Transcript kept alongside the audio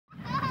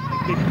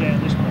keep it down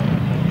this way.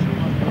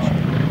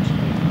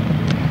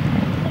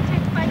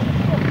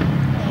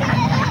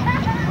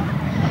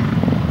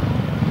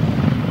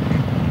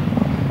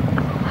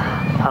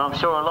 I'm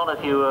sure a lot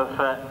of you have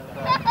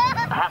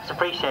perhaps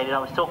appreciated, I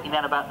was talking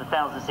then about the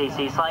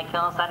 1000cc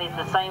sidecars. That is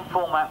the same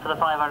format for the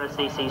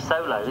 500cc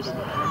solos.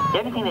 The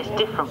only thing that's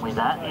different with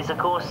that is, of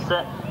course,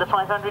 the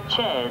 500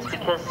 chairs,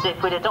 because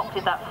if we'd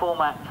adopted that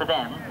format for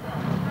them,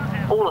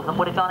 all of them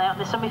would have gone out in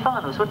the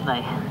semi-finals, wouldn't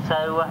they?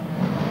 So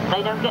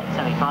they don't get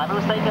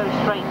semi-finals, they go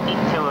straight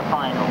into a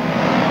final.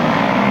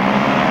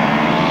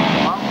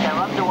 Well, they're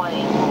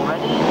underway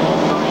already.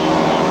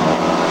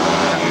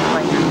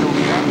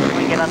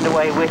 We get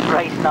underway with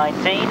race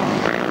 19.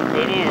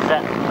 It is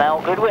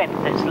Mel Goodwin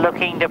that's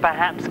looking to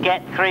perhaps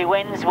get 3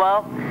 wins.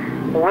 Well,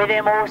 with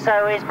him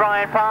also is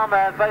Brian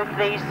Palmer. Both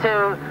these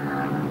two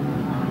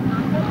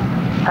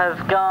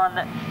have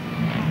gone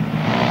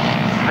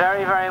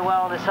very, very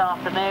well this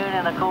afternoon,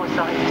 and of course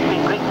I've just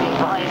been quickly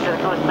advised that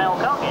of course Mel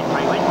can't get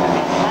 3 wins because he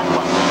had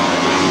one.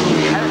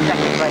 No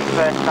second place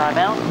first time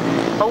out.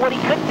 But what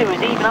he could do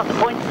is even up the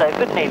points though,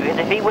 couldn't he? Because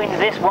if he wins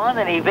this one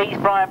and he beats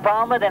Brian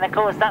Palmer, then of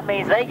course that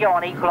means they go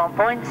on equal on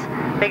points,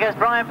 because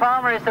Brian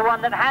Palmer is the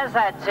one that has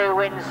had 2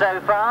 wins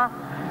so far.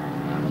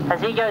 As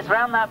he goes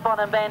round that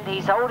bottom bend,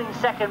 he's holding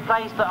second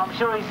place, but I'm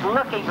sure he's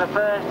looking for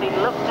first. He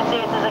looks to see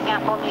if there's a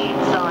gap on the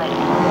inside.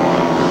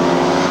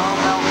 Oh,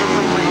 Mel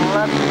Goodwin would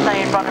love to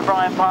stay in front of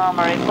Brian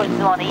Palmer. It puts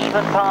them on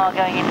even par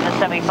going into the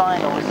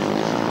semi-finals.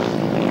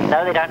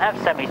 No, they don't have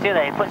semis, do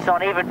they? It puts them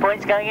on even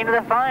points going into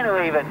the final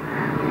even.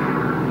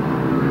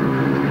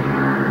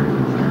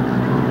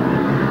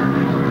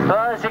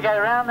 Well, as we go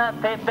round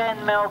that pit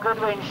bend, Mel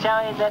Goodwin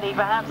showing that he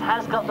perhaps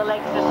has got the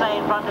legs to stay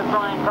in front of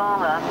Brian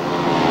Palmer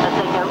as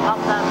they go up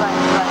that back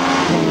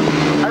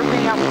straight,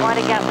 opening up quite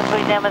a gap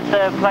between them and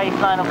third place.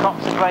 Lional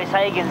Cox and Grace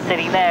Hagan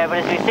sitting there, but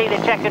as we see the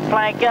checkered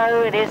flag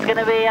go, it is going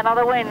to be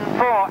another win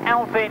for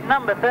outfit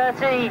number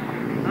 30,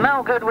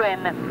 Mel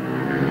Goodwin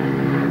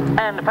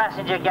and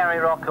passenger Gary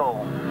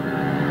Rockall.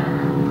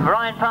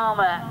 Brian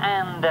Palmer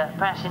and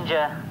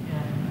passenger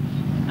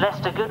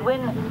Lester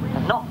Goodwin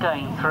not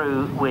going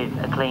through with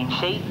a clean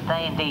sheet.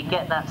 They indeed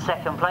get that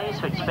second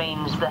place, which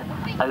means that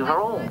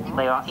overall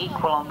they are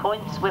equal on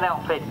points with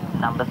outfit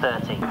number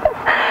 30.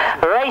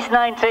 Race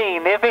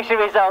 19, the official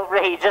result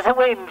reads as a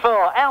win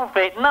for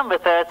outfit number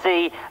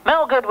 30,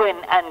 Mel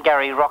Goodwin and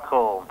Gary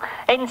Rockall.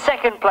 In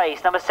second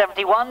place, number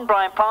 71,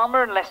 Brian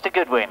Palmer and Lester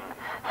Goodwin.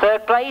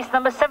 Third place,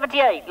 number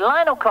 78,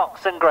 Lionel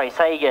Cox and Grace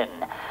Hagan.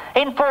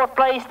 In fourth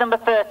place, number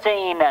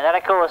 13, that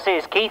of course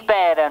is Keith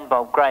Baird and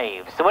Bob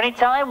Graves. The winning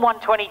time,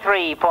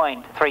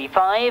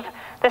 1:23.35.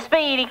 The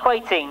speed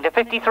equating to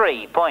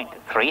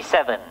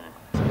 53.37.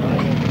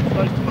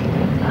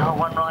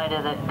 One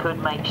rider that could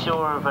make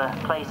sure of a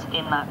place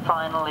in that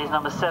final is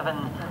number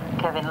 7,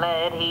 Kevin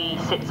Laird. He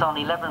sits on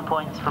 11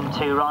 points from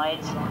 2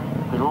 rides.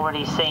 We've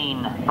already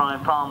seen Brian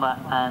Palmer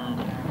and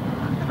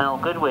Mel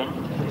Goodwin.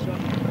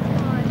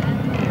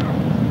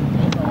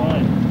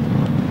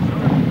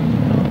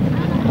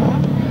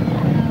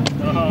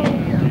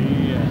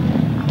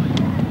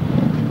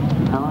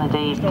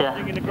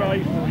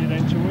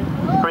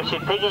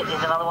 Richard Piggott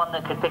is another one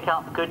that could pick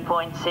up good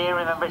points here.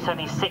 Remember, it's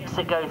only 6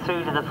 that go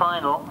through to the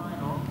final.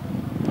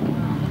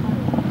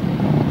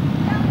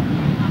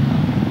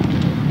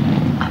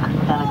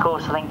 And of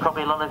course, I think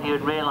probably a lot of you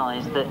had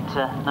realised that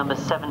number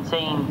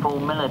 17, Paul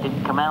Miller,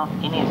 didn't come out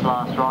in his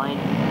last ride.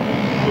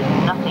 Did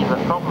nothing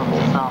but problems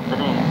this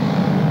afternoon.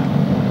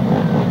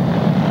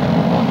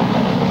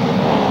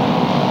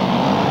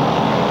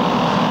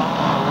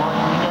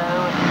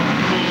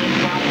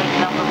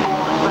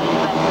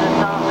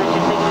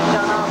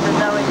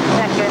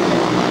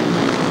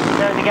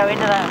 Go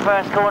into that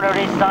first corner, it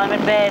is Simon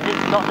Baird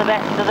that's got the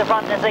best to the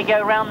front as they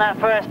go round that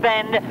first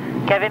bend.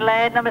 Kevin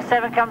Laird, number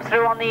 7, comes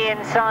through on the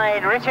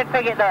inside. Richard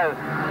Piggott though,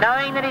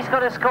 knowing that he's got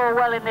to score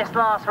well in this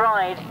last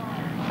ride,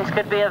 this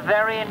could be a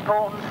very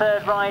important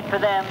third ride for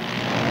them,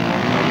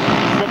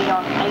 sitting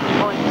on 8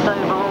 points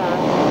overall.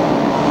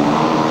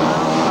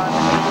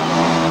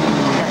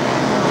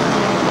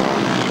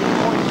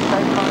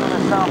 So far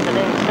this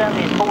afternoon,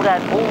 certainly has pulled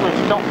out all the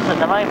stops at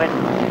the moment.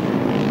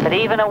 But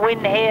even a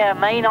win here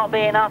may not be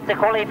enough to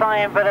qualify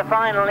him for the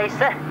final. He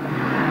said,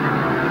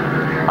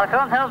 I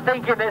can't help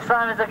thinking that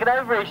Simon's looking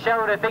over his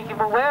shoulder thinking,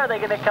 well, where are they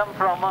going to come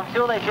from? I'm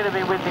sure they should have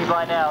been with me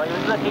by now. He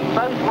was looking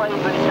both ways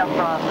when he jumped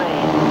past me.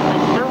 And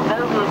still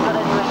nobody has got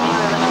anywhere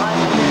near him at the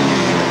moment.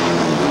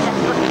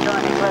 Just looking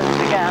trying to close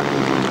the gap.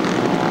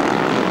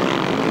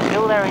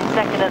 Still there in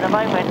second at the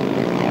moment.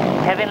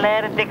 Kevin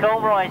Laird and Dick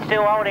Olmroyd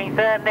still holding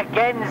third. And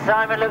again,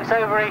 Simon looks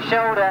over his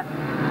shoulder.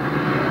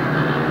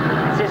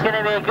 This is going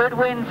to be a good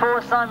win for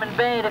Simon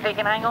Baird if he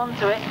can hang on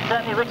to it.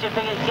 Certainly Richard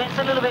Piggott gets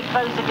a little bit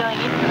closer going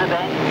into the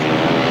bend,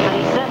 but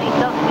he certainly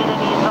doesn't get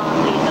any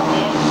advantage on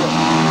the exit.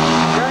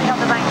 Going up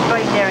the bank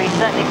straight there, he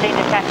certainly seemed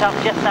to catch up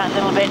just that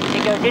little bit. As he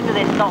goes into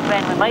this top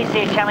bend, we may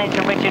see a challenge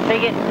from Richard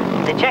Piggott.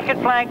 The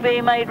checkered flag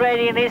being made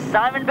ready, and is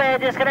Simon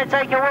Baird just going to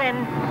take a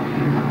win.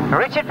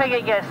 Richard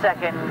Piggott gets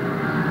second.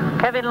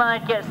 Kevin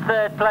Laird gets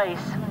third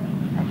place.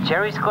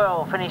 Jerry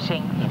Squirrel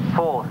finishing in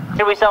 4th.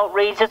 The result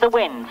reads as a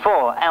win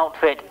for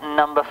outfit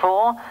number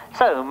 4.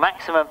 So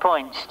maximum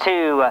points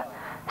to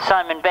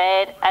Simon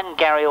Baird and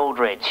Gary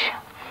Aldridge.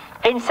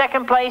 In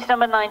 2nd place,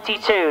 number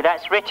 92,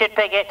 that's Richard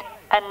Piggott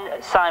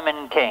and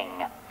Simon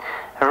King.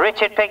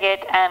 Richard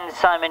Piggott and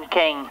Simon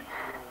King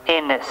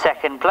in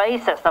 2nd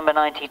place, that's number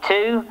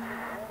 92.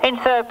 In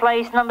 3rd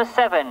place, number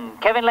 7,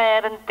 Kevin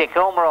Laird and Dick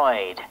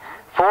Ormeroyd.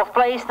 4th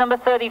place, number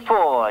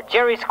 34,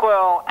 Jerry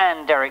Squirrel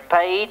and Derek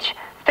Page.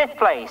 5th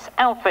place,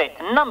 outfit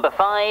number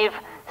 5.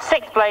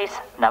 6th place,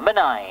 number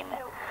 9.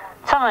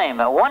 Time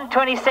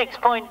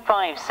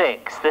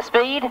 126.56. The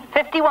speed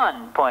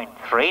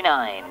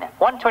 51.39.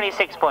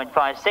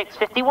 126.56,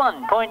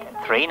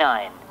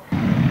 51.39.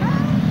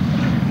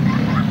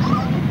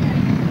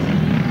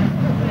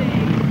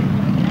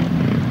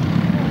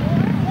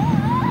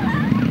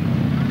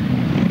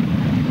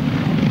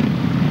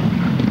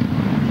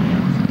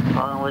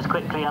 Was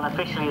quickly,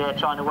 unofficially, they're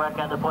trying to work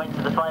out the points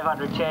of the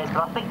 500 chairs,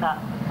 but I think that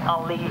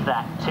I'll leave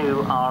that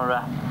to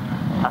our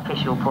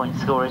official point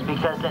scorers,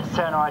 because let's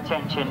turn our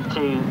attention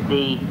to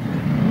the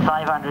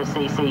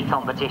 500cc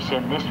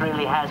competition. This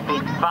really has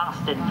been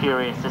fast and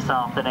furious this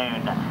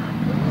afternoon.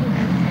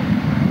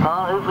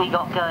 Well, who have we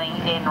got going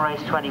in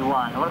race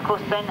 21? Well, of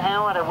course, Ben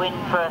Howe had a win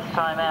first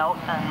time out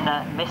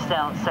and missed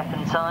out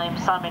second time.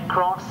 Simon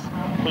Cross,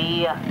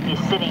 he is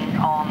sitting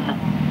on,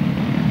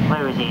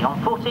 where is he? On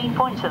 14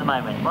 points at the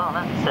moment. Well,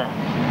 that's interesting.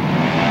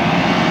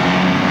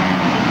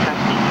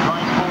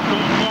 Right, 14.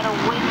 He had a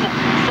win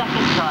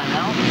second time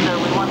out, so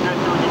we wonder if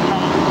there was a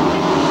change.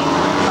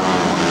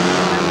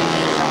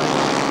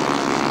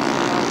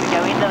 We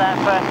go into that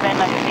first bend.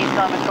 I can see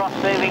Simon Cross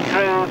moving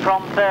through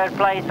from 3rd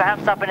place,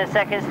 perhaps up in a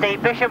 2nd.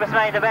 Steve Bishop has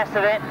made the best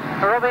of it.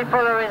 Robbie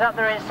Fuller is up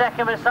there in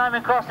 2nd, but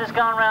Simon Cross has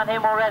gone round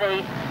him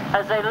already.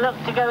 As they look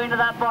to go into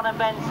that bottom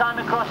bend,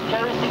 Simon Cross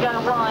chose to go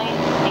wide.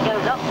 He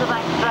goes up the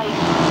back straight,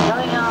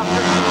 going after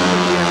Steve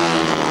Bishop.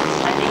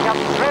 And he comes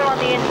through on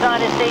the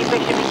inside of Steve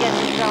Bishop. He gets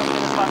himself to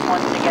the front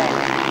once again.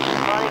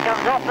 Well, he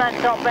comes off that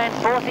top bend,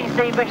 forcing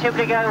Steve Bishop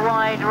to go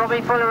wide.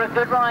 Robbie Fuller, a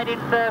good ride in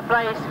 3rd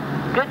place.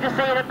 Good to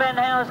see that Ben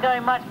Howe's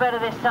going much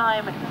better this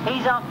time.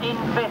 He's up in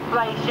 5th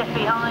place, just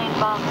behind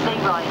Mark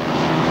Seabright.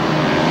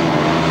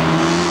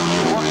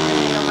 What to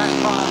see on that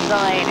far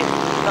side?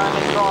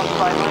 Simon Cross,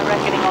 by my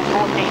reckoning, on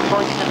 14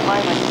 points at the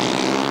moment.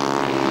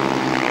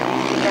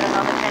 He get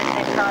another 10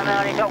 this time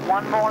out. He's got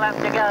one more lap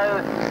to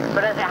go.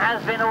 But as it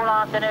has been all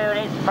afternoon,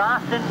 it's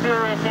fast and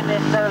furious in this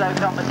solo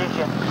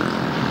competition.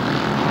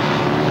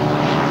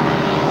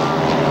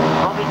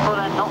 Robbie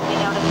Fuller not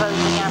being able to close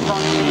the gap on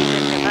Steve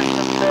Bishop. That's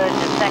from 3rd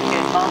to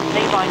 2nd. Mark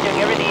Seabright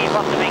doing everything he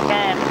possibly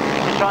can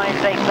to try and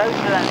stay close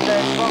to that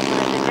 3rd spot.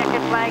 But as the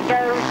checkered flag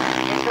goes,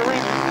 it's a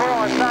win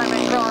for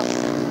Simon Cross.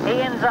 He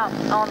ends up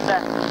on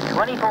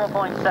 24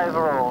 points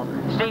overall.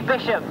 Steve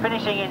Bishop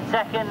finishing in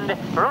 2nd,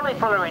 Robbie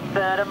Fuller in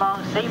 3rd, and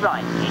Mark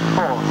Seabright in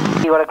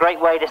 4th. What a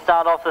great way to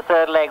start off the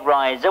 3rd leg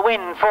rise. A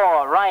win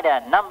for rider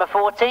number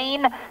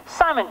 14,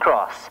 Simon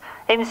Cross.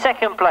 In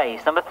 2nd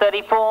place, number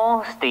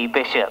 34, Steve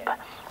Bishop.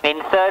 In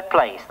 3rd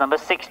place, number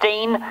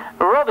 16,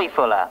 Robbie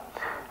Fuller.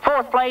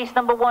 4th place,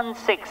 number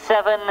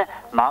 167,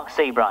 Mark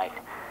Seabright.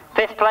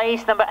 5th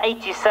place, number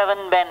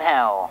 87, Ben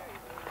Howe.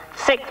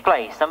 6th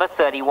place, number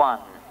 31.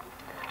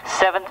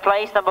 7th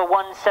place, number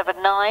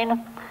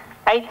 179.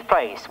 8th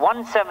place,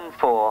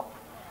 174.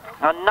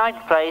 And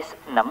 9th place,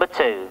 number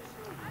 2.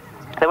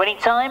 The winning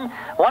time,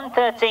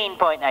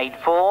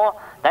 1:13.84.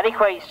 That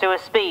equates to a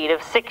speed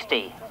of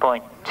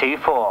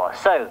 60.24.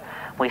 So,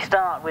 we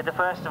start with the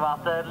first of our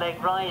 3rd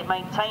leg rise,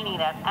 maintaining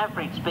that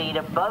average speed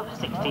above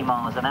 60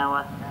 miles an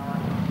hour.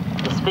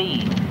 The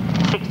speed,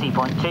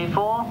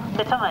 60.24.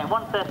 The time,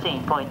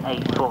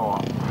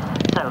 1:13.84.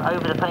 So,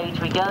 over the page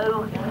we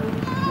go.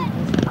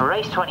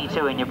 Race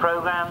 22 in your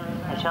programme.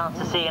 A chance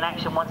to see in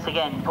action once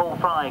again Paul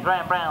Fry,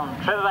 Graham Brown,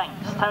 Trevor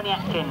Banks, Tony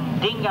Atkin,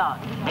 Dean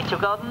Garton, Mitchell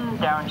Godden,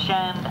 Darren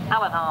Shand,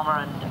 Alan Harmer,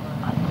 and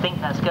I think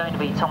that's going to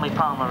be Tommy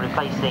Palmer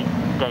replacing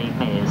Dave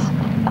Mears.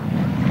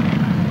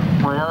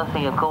 Well, the other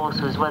thing, of course,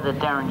 was whether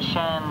Darren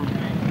Shand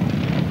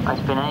has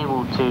been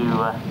able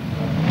to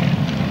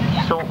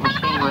sort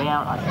machinery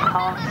out. I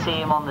can't see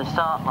him on the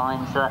start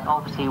line, so that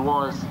obviously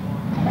was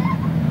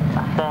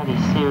a fairly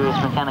serious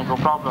mechanical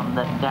problem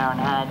that Darren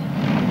had.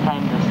 He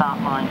came to the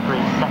start line for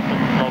his 2nd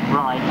leg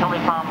ride. Tommy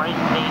Palmer is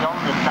indeed on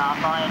the start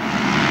line.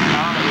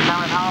 It was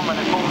Alan Harmer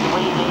that pulled the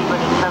wheelie,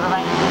 but it's Trevor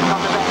Banks that's on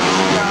the best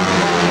start.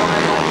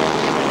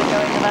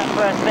 Going to that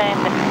first bend.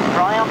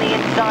 Fry on the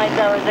inside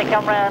though as they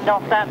come round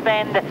off that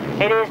bend.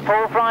 It is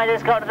Paul Fry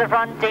that's got to the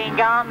front. Dean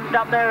Garton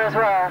up there as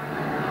well.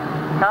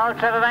 Now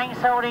Trevor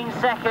Banks holding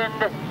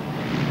 2nd.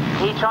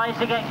 He tries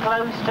to get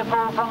close to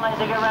Paul Fry as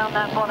they go around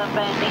that bottom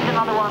bend. He's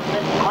another one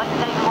that's quite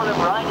capable of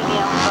riding the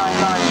outside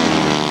line.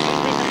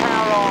 Keeping the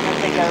power on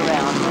as they go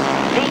round.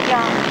 Dean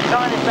Garton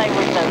trying to stay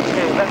with those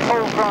two, but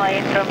Paul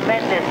Fry in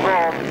tremendous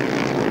form.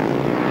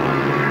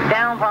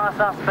 Down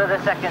past us for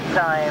the 2nd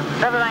time.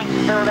 Trevor Banks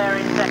still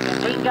there in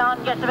 2nd. Dean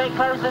Garton gets a bit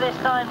closer this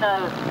time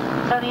though.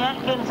 Tony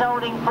Atkins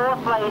holding 4th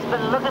place, but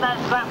look at that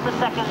scrap for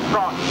 2nd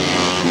spot.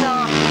 Dean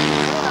Garton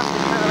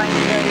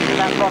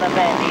bottom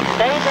bend. He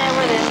stayed there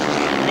with him.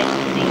 It's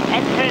the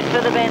entrance to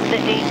the bend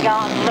that Dean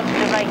Garton looks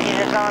to make his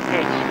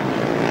advantage.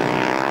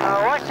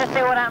 Watch to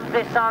see what happens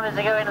this time as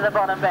they go into the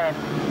bottom bend.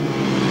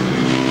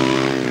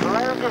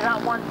 Lloyd is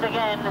up once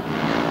again.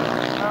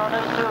 Oh,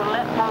 those two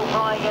let Paul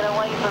Fry get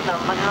away from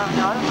them, but no,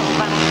 not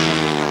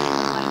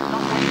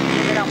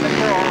it up at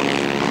all.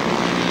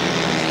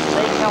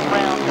 They come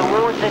round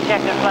towards the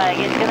checkered flag.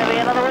 It's going to be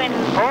another win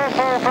for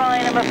Paul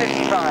Fry, number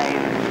 55.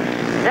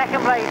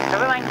 Second place,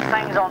 Trevor Banks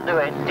hangs on to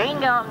it. Dean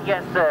Garton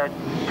gets third.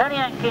 Tony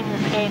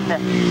Atkins in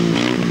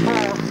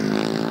fourth.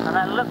 And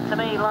that looked to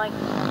me like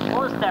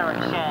was Derek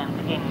Shand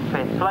in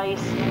fifth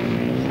place.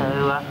 So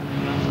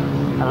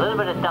a little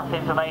bit of duff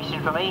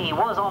information for me. He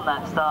was on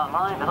that start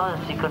line, but I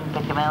obviously couldn't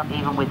pick him out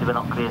even with the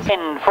binoculars.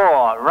 In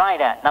for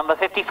rider number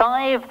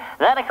 55.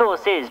 That of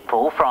course is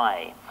Paul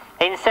Fry.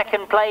 In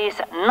second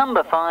place,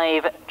 number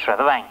 5,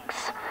 Trevor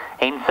Banks.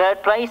 In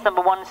third place,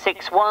 number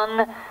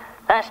 161.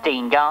 That's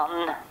Dean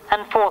Garton.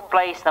 And fourth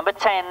place, number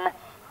 10,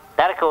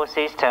 that of course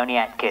is Tony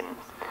Atkin.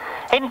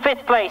 In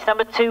fifth place,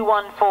 number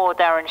 214,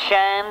 Darren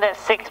Shand.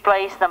 Sixth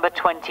place, number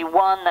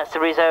 21, that's the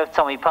reserve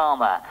Tommy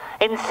Palmer.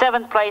 In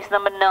seventh place,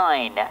 number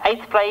 9.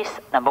 Eighth place,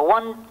 number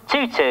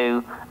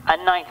 122.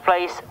 And ninth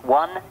place,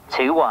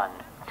 121.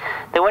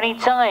 The winning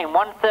time,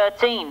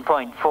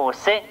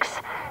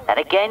 1:13.46. That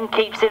again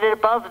keeps it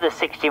above the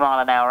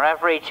 60-mile-an-hour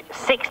average,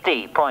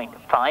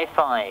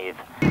 60.55.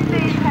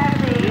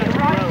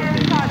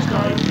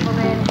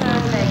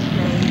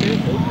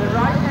 The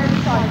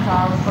right-hand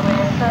sidecars for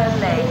their third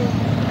leg.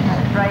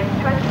 That's race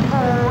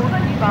 24,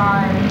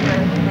 25,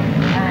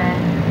 26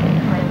 and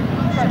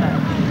 27.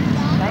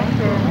 Thank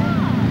you.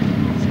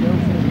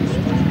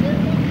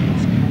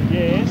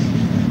 Yes.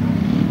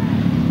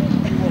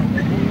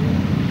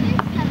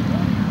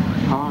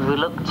 As we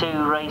look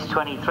to race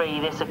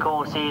 23, this of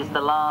course is the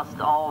last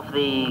of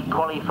the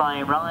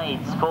qualifying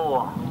rides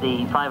for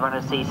the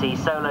 500cc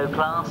solo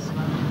class.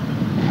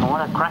 And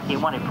what a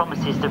cracking one it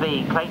promises to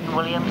be. Clayton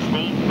Williams,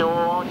 Steve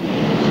Dorr,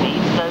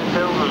 Steve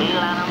Schofield, Leigh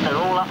Lanham, they're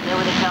all up there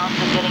with a chance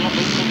of getting at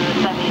least into the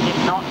semis, if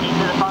not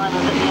into the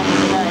finals at the end of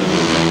the day.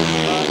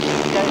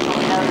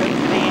 Schofield now looks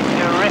to be in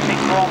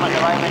terrific form at the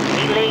moment.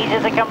 He leads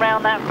as they come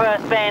round that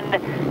first bend.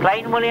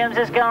 Clayton Williams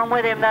has gone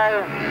with him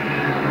though.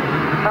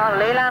 Well,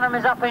 Leigh Lanham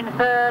is up in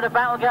third, a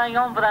battle going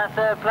on for that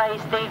third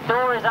place. Steve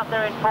Dorr is up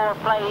there in fourth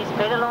place.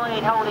 Peter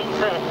Lloyd holding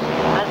fifth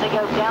as they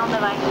go down the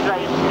back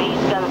straight.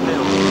 Steve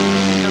Schofield.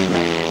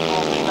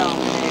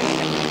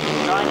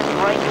 Trying to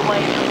break away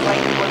from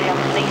Clayton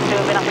Williams. These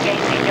two have been up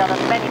against each other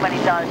many,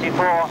 many times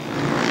before.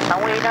 And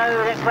we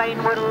know that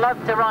Clayton would love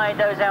to ride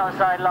those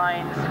outside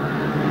lines.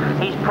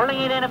 He's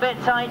pulling it in a bit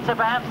tight, so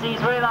perhaps he's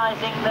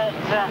realising that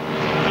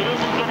it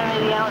isn't going to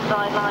be the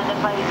outside line that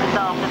plays this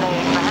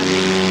afternoon.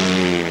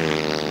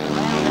 Perhaps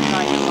around the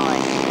tight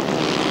line.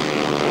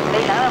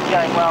 Leigh Lanham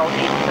going well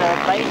in third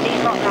place.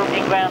 He's not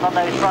losing ground on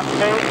those front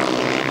two.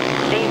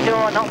 Steve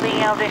Dorr not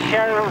being able to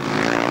show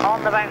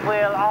on the back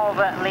wheel of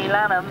Leigh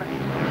Lanham.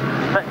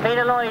 But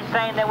Peter Lloyd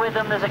saying they're with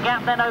them. There's a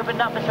gap then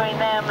opened up between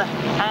them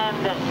and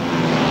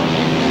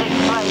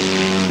sixth place.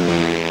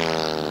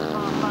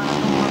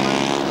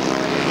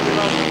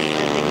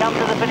 As they come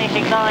to the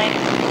finishing line,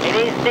 it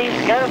is Steve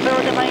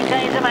Schofield that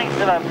maintains the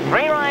maximum.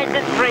 3 rides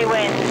and 3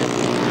 wins.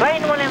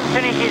 Clayton Williams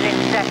finishes in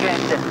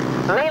second.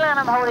 Leigh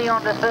Lanham holding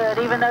on to third,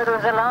 even though there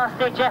was a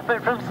last-ditch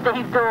effort from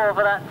Steve Dorr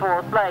for that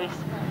fourth place.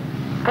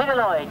 Peter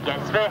Lloyd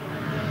gets fifth.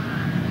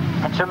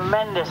 A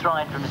tremendous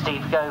ride from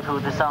Steve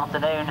Schofield this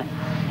afternoon.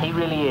 He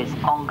really is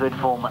on good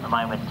form at the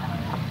moment.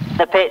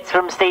 The pits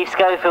from Steve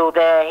Schofield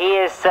there. He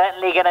is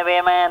certainly going to be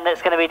a man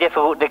that's going to be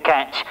difficult to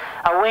catch.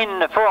 A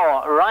win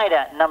for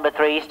rider number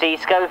 3,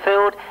 Steve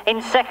Schofield.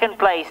 In second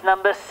place,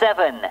 number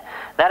 7.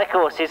 That, of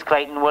course, is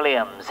Clayton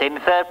Williams. In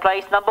third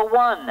place, number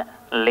 1,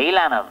 Leigh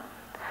Lanham.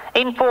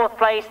 In fourth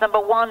place, number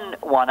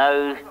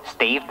 110,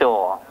 Steve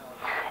Dorr.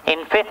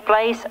 In fifth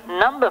place,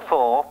 number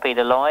 4,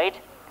 Peter Lloyd.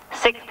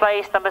 Sixth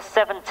place, number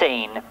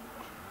 17.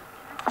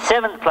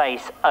 Seventh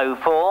place,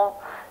 04.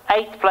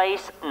 Eighth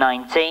place,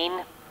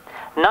 19.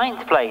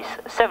 Ninth place,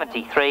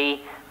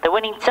 73. The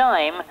winning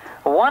time,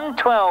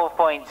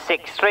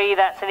 1:12.63.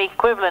 That's an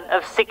equivalent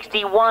of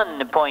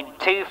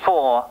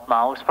 61.24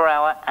 miles per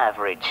hour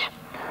average.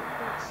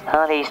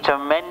 Well, he's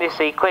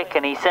tremendously quick,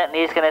 and he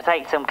certainly is going to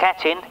take some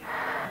catching.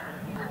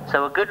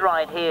 So a good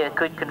ride here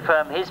could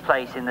confirm his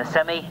place in the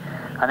semi,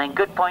 and then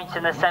good points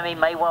in the semi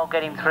may well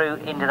get him through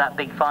into that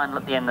big final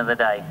at the end of the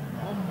day.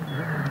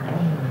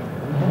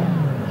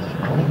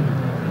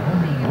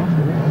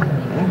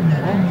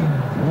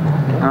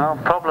 Well,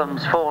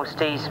 problems for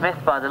Steve Smith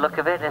by the look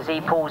of it as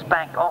he pulls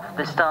back off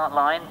the start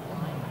line.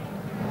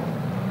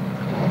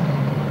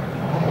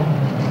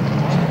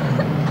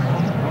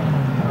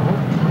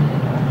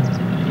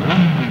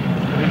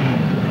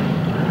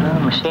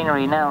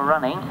 Machinery now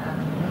running.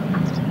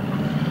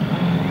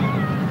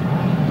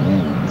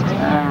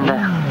 And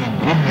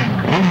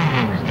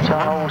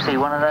John Halsey,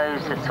 one of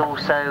those that's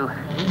also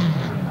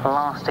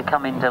last to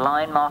come into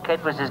line. Mark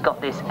Edwards has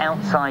got this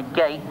outside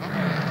gate.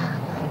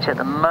 which at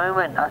the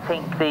moment I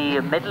think the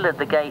middle of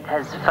the gate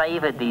has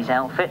favoured these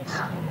outfits.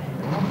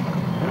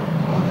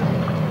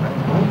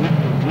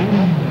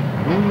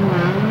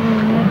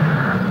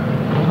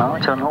 Well,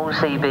 John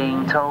Halsey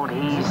being told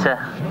he's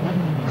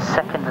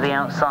second to the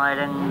outside,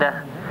 and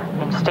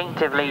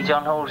instinctively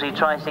John Halsey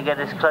tries to get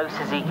as close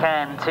as he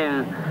can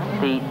to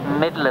the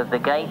middle of the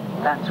gate.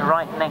 That's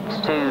right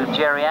next to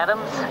Jerry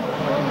Adams.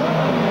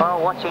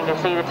 Well, watching to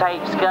see the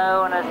tapes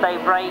go, and as they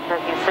break,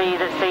 I can see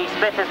that Steve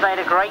Smith has made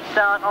a great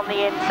start on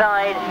the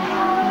inside.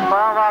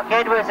 Well, Mark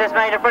Edwards has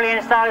made a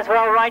brilliant start as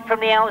well, right from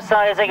the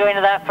outside as they go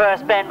into that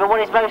first bend. But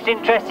what is most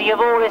interesting of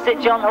all is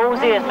that John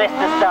Halsey has missed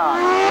the start.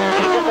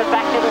 He's at the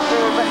back of the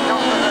field, but not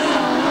for very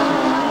long.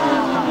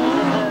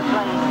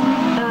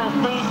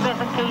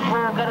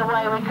 Get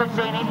away, we could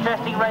see an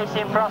interesting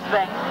racing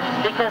prospect,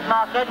 because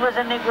Mark Edwards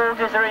and Nick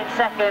Walters are in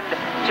second.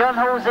 John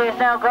Halsey has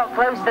now got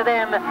close to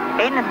them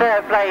in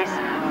third place,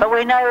 but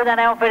we know that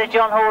outfit of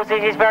John Halsey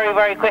is very,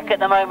 very quick at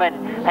the moment,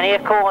 and he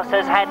of course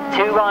has had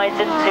 2 rides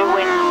and 2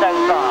 wins so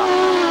far.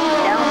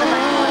 Down the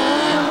back way.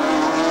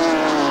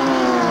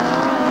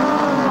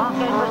 Mark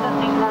Edwards and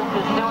Nick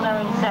Walters still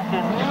there in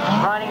second,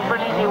 riding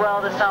brilliantly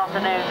well this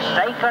afternoon.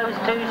 Stay close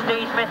to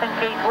Steve Smith and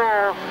Keith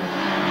Wall.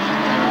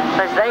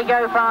 As they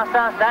go past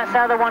us, that's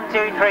how the 1,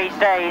 2, 3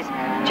 stays.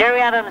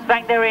 Jerry Adams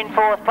back there in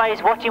 4th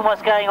place, watching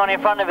what's going on in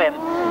front of him.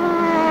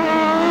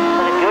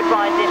 But a good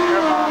ride in for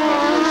a market.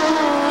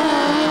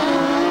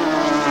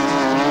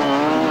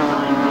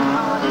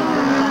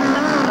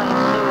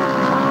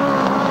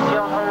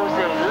 John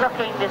Halsey,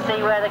 looking to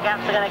see where the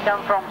gaps are going to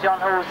come from. John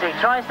Halsey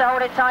tries to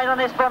hold it tight on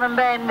this bottom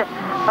bend.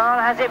 Well,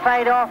 has it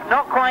paid off?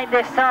 Not quite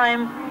this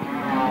time.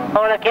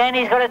 Well, again,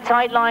 he's got a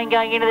tight line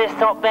going into this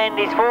top bend.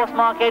 He's forced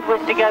Mark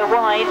Edwards to go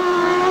wide.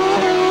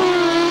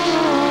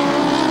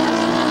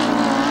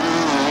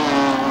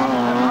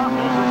 Mark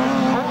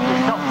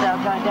Edwards stops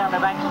out going down the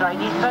back straight.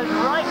 He's both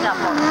right up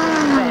on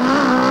Steve Smith.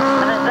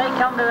 And as they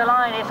come to the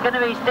line, it's going to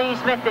be Steve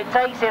Smith that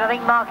takes it. I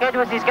think Mark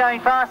Edwards is going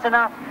fast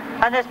enough.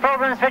 And there's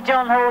problems for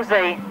John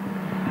Halsey.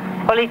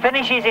 Well, he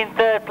finishes in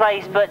 3rd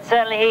place, but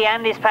certainly he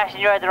and his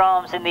passenger had their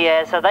arms in the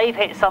air, so they've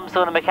hit some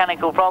sort of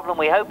mechanical problem.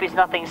 We hope it's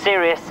nothing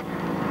serious.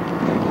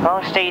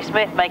 Well, Steve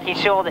Smith making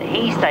sure that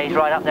he stays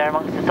right up there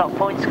amongst the top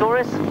point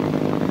scorers.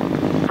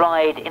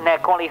 Ride in their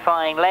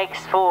qualifying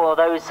legs for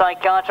those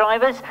sidecar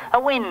drivers. A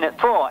win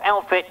for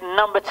outfit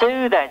number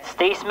 2, that's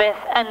Steve Smith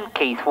and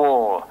Keith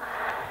Wall.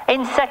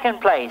 In 2nd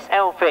place,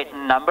 outfit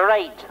number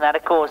 8, that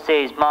of course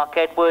is Mark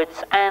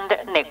Edwards and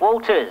Nick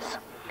Walters.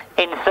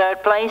 In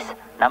 3rd place,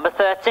 number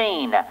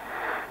 13,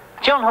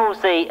 John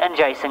Halsey and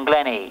Jason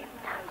Glennie.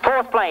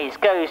 4th place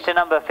goes to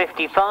number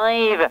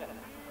 55.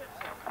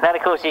 That,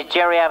 of course, is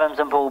Jerry Adams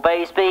and Paul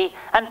Baisby.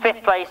 And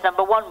 5th place,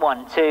 number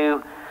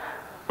 112.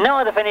 No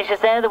other finishers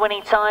there. The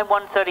winning time,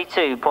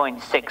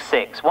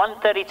 132.66.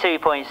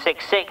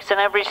 132.66, an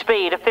average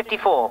speed of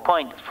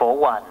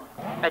 54.41.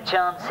 A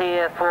chance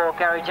here for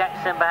Gary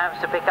Jackson, perhaps,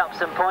 to pick up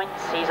some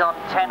points. He's on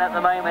 10 at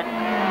the moment.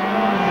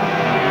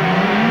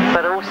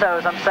 But also,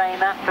 as I'm saying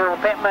that, Phil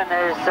Pitman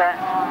has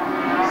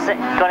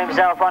got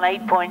himself on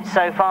 8 points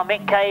so far.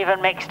 Mick Cave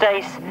and Mick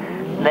Stace,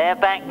 they're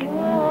back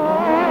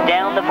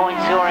down the point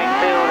scoring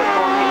field at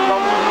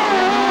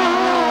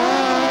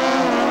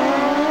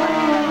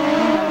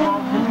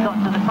Walters got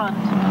to the front.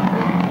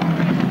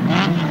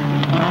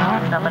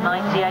 Number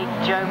 98,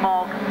 Joe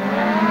Mogg,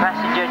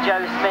 passenger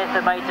Joe Smith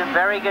have made some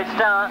very good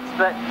starts,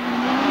 but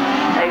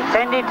they've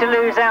tended to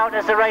lose out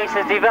as the race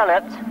has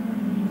developed.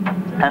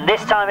 And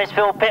this time it's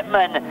Phil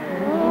Pitman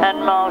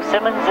and Miles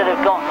Simmons that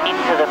have got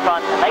into the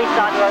front, and they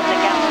start to open the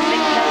gap with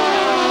Mick Cave.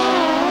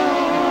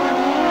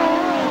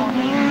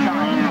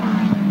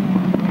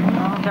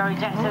 Gary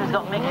Jackson has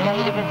got Mick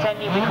Cave to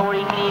continue before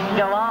he can even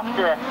go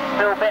after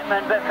Phil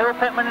Pitman, but Phil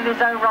Pitman in his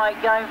own right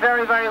going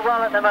very, very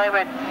well at the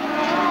moment.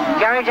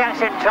 Gary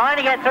Jackson trying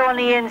to get through on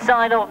the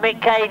inside of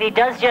Mick Cave. He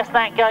does just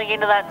that going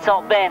into that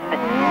top bend,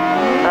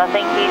 but I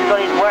think he's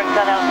got his work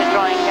done out to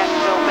try and catch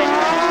Phil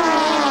Pitman.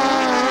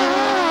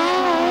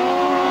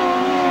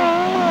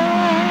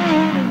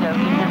 Go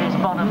into this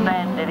bottom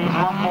bend. It is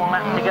 1 more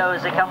lap to go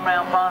as they come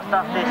round past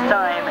us this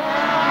time.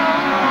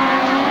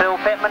 Phil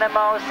Pitman and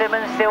Miles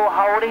Simmons still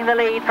holding the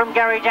lead from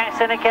Gary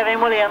Jackson and Kevin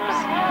Williams.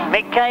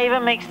 Mick Cave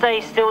and Mick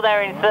Stace still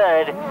there in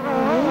 3rd.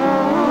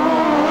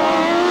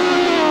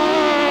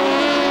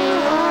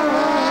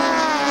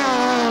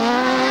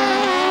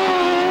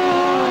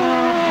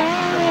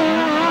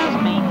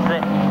 This means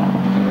that,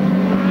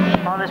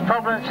 well, there's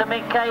problems for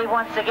Mick Cave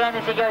once again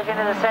as he goes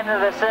into the centre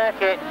of the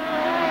circuit.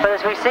 But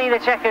as we see the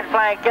checkered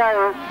flag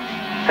go,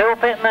 Phil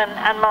Pitman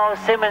and Miles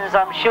Simmons,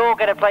 I'm sure,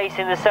 get a place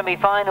in the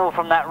semi-final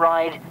from that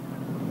ride.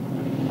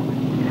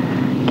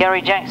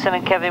 Gary Jackson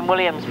and Kevin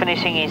Williams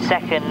finishing in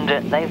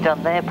 2nd. They've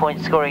done their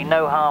point scoring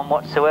no harm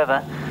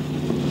whatsoever.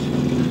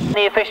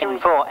 The official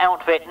for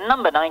outfit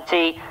number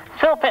 90,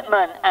 Phil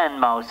Pitman and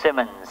Miles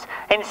Simmons.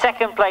 In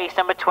 2nd place,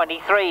 number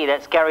 23,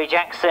 that's Gary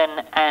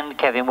Jackson and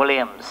Kevin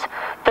Williams.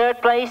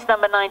 3rd place,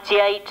 number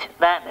 98,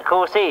 that of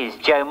course is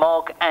Joe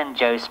Mogg and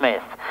Joe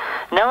Smith.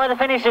 No other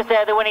finishers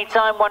there. The winning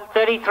time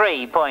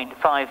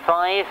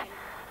 1:33.55.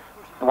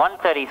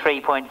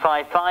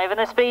 1:33.55 and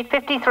the speed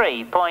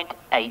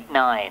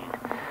 53.89.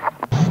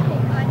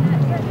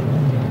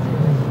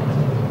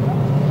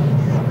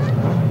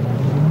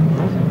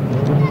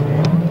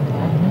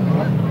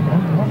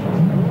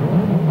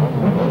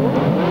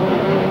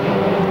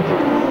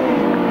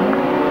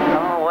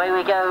 Away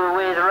we go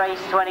with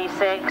race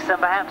 26, and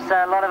perhaps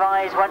a lot of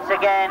eyes once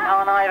again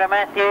on Ivor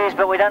Matthews,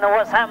 but we don't know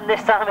what's happened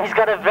this time. He's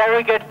got a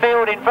very good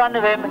field in front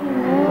of him.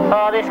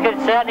 Oh, this could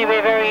certainly be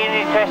a very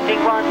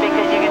interesting one,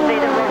 because you can see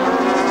that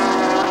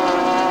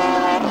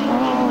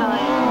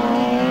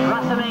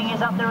Rustling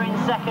is up there in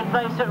second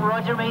place, but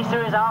Roger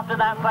Measor is after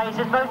that place.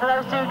 As both of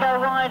those two go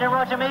wide, and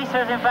Roger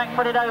Measor has in fact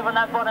put it over on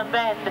that bottom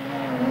bend.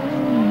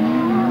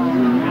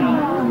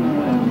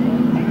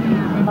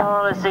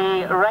 Oh, as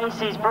the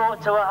race is brought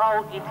to a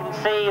halt, you can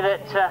see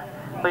that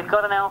we've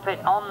got an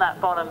outfit on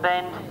that bottom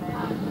bend.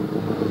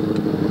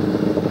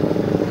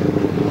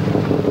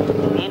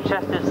 In the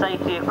interest of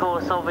safety, of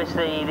course,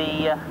 obviously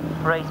the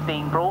race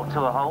being brought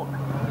to a halt.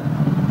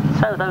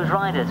 So those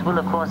riders will,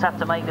 of course, have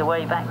to make their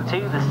way back to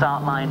the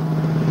start line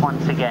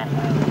once again.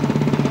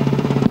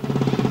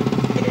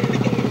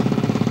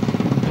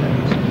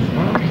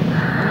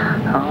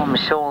 Oh, I'm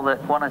sure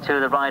that one or two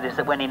of the riders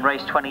that went in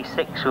race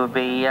 26 would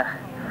be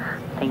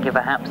thinking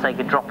perhaps they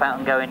could drop out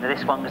and go into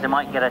this one, because they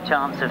might get a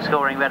chance of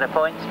scoring better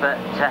points, but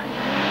it's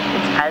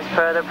as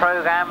per the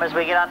programme. As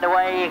we get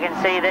underway, you can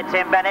see that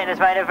Tim Bennett has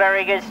made a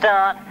very good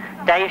start.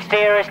 Dave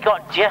Steer has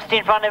got just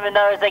in front of him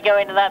though as they go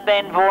into that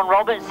bend. Vaughan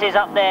Roberts is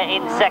up there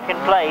in second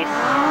place.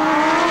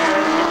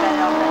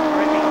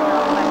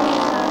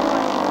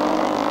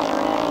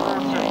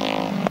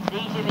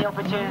 Seizing the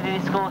opportunity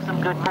to score some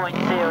good points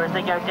here as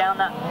they go down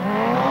that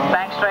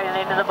back straight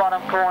and into the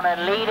bottom corner,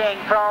 leading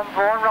from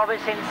Vaughan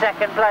Roberts in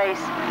second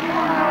place.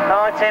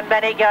 Oh, Tim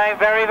Bennett going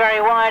very,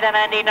 very wide, and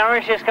Andy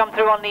Norris has come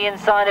through on the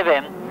inside of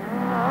him.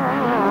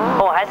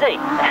 Or has he?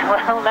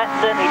 Well, that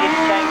certainly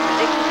didn't change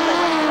ridiculously.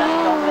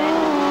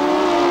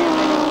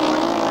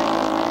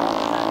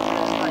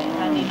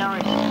 Andy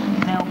Norris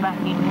now back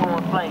in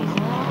fourth place.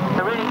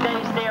 So really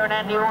Dave Steer and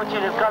Andy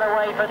Orchard have got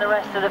away from the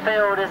rest of the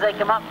field as they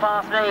come up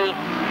past me.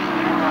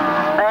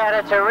 They had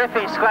a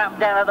terrific scrap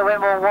down at the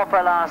Wimborne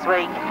Whopper last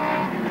week.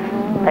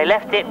 They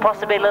left it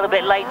possibly a little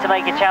bit late to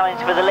make a challenge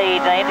for the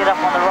lead. They ended up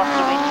on the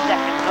roster in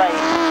second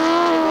place.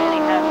 They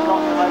really have got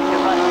the motor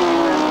running.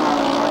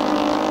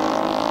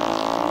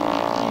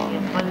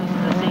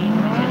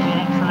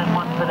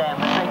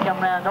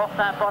 Off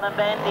that bottom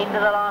bend into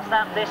the last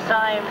lap this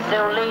time,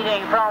 still leading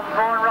from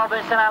Vaughan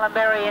Roberts and Alan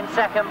Berry in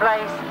second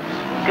place.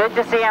 Good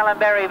to see Alan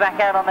Berry back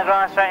out on the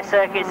Grasstrack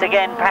circuits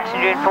again,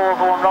 passengering for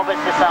Vaughan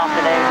Roberts this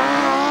afternoon.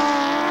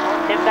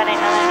 Tim Bennett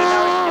and Andy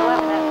Norris still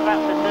having that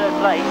scrap for third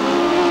place.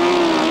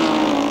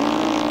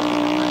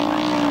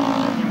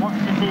 He wants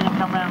to see them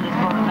come round this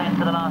bottom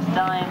bend for the last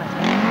time.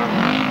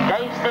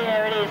 Dave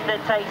Steer it is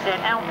that takes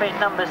it, outfit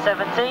number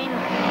 17.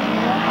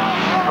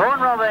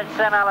 Vaughan Roberts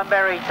and Alan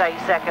Berry take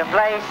second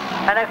place,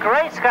 and a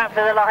great scrap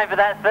to the line for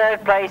that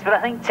third place, but I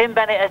think Tim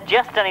Bennett has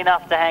just done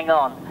enough to hang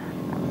on.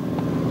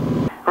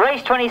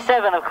 Race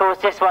 27, of course,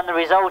 this one the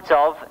result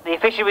of. The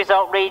official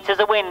result reads as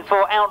a win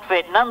for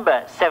outfit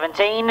number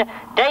 17,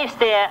 Dave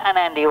Steer and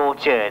Andy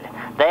Orchard.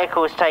 They, of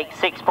course, take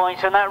 6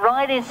 points from that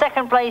ride. In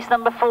second place,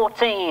 number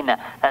 14,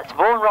 that's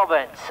Vaughan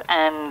Roberts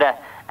and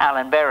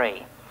Alan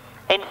Berry.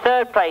 In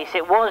third place,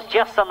 it was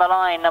just on the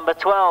line, number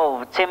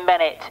 12, Tim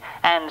Bennett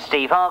and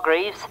Steve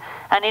Hargreaves.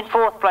 And in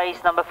fourth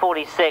place, number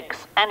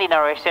 46, Andy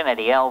Norris and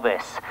Eddie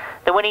Elvis.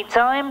 The winning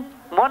time,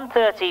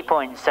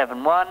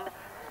 1:30.71,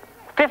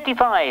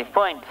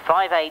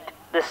 55.58,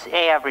 the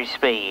average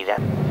speed.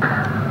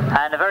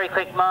 And a very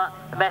quick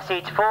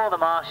message for the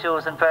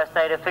marshals and first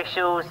aid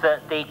officials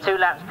that the 2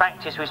 laps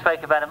practice we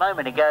spoke about a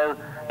moment ago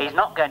is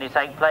not going to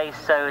take place.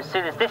 So as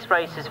soon as this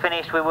race is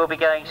finished, we will be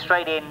going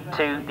straight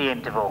into the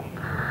interval.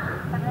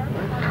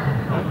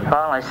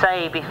 Well, I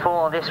say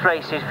before this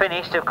race is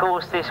finished, of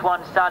course this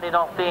one started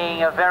off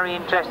being a very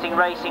interesting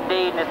race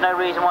indeed, and there's no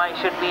reason why it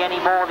shouldn't be any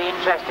more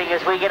interesting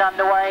as we get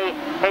underway.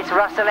 It's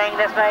Rustling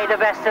that's made the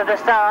best of the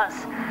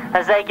starts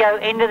as they go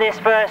into this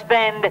first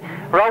bend.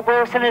 Rob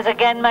Wilson has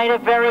again made a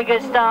very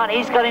good start.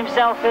 He's got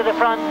himself to the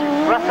front.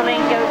 Rustling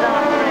goes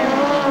after him.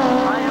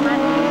 Ivor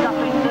Matthews up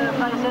in third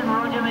place, and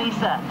Roger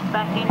Measor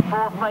back in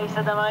fourth place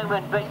at the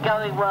moment, but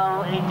going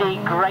well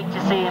indeed. Great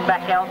to see him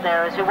back out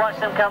there as we watch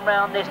them come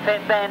round this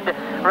pit bend.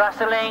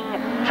 Rustling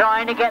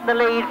trying to get the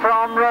lead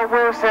from Rob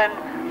Wilson.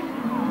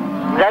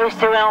 Those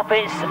two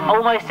outfits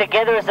almost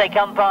together as they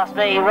come past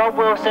me. Rob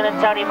Wilson and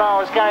Tony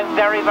Miles going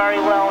very, very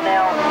well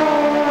now.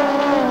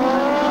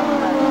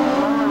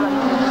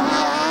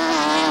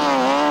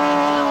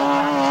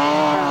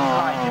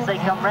 As they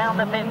come round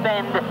the pit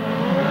bend,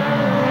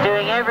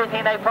 doing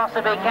everything they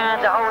possibly can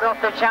to hold off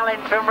the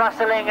challenge from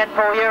Rustling and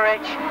Paul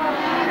Urich.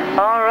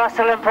 Oh,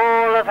 Russell and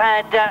Paul have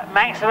had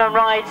maximum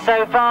rides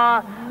so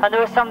far, and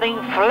there was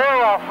something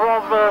flew off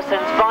Rob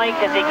Wilson's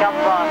bike as he come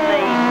past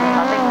me.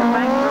 I think the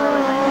back wheel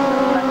is a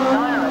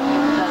tyre.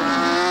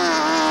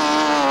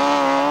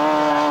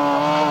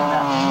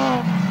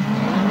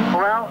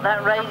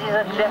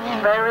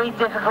 very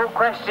difficult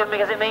question,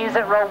 because it means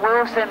that Rob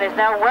Wilson is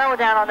now well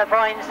down on the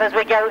points as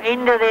we go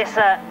into this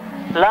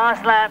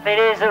last lap. It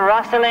is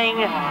Rustling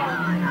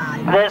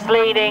that's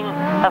leading.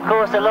 Of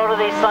course, a lot of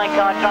these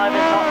sidecar drivers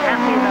not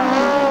happy about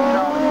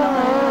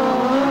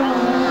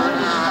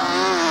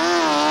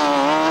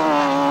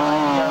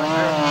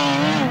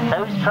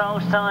those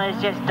trials tyres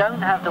just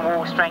don't have the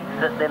wall strength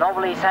that the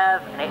Nobblies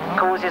have, and it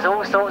causes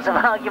all sorts of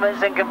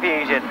arguments and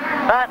confusion.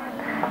 But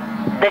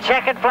the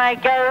checkered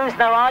flag goes,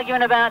 no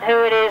argument about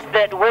who it is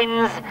that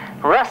wins.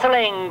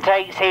 Rustling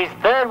takes his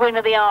third win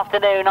of the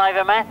afternoon.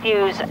 Ivor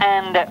Matthews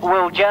and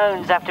Will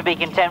Jones have to be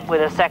content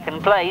with a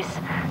second place,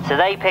 so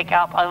they pick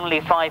up only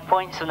 5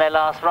 points from their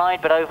last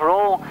ride, but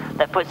overall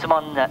that puts them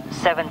on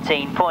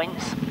 17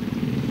 points.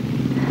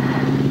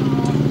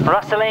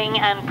 Rustling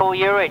and Paul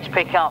Urich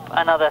pick up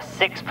another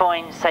 6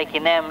 points,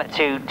 taking them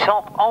to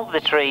top of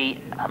the tree,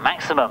 a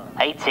maximum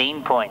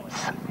 18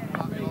 points.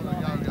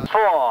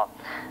 4.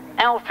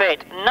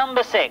 Outfit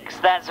number 6,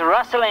 that's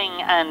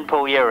Rustling and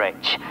Paul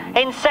Urich.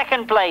 In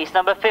second place,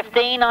 number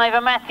 15,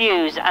 Ivor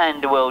Matthews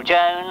and Will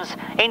Jones.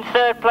 In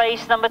third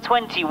place, number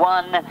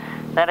 21,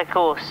 that of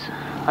course,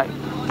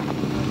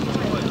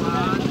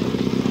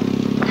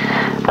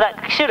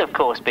 that should of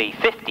course be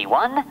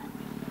 51.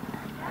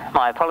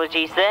 My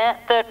apologies there.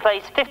 Third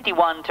place,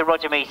 51 to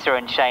Roger Measor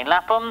and Shane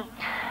Lapham.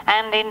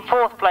 And in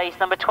fourth place,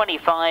 number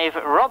 25,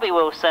 Robbie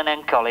Wilson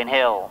and Colin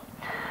Hill.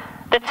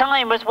 The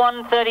time was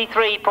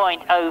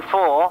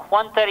 1:33.04,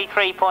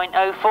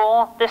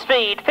 1:33.04, the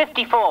speed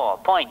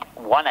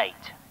 54.18.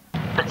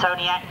 For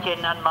Tony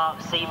Atkin and Mark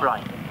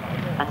Seabright.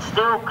 And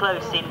still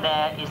close in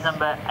there is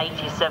number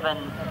 87,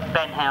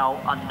 Ben Howe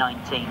on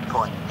 19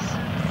 points.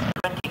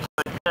 22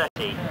 and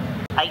 30,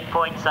 8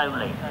 points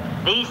only.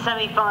 These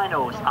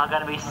semi-finals are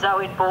going to be so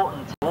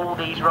important to all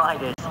these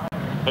riders.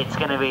 It's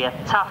going to be a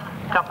tough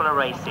couple of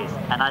races,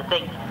 and I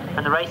think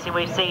from the racing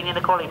we've seen in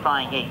the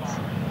qualifying heats,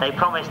 they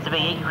promise to be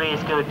equally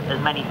as good as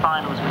many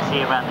finals we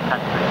see around the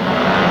country.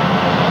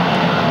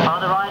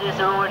 Other riders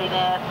are already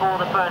there for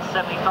the first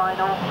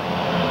semi-final.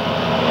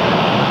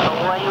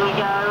 Away we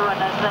go, and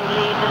as they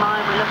leave the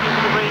line, we're looking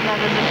for the green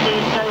leathers of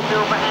Steve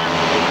Schofield, perhaps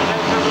as he can go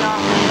through the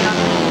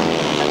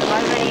afternoon. At the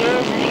moment he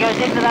is, as he goes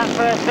into that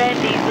first bend,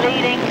 he's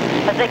leading.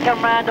 As they come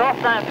round off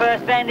that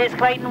first bend, it's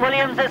Clayton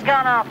Williams that's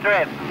gone after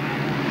him.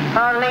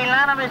 Leigh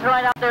Lanham is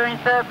right up there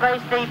in third place,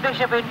 Steve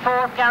Bishop in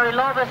fourth, Gary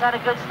Lobb has had a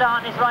good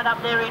start and is right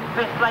up there in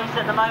fifth place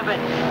at the moment.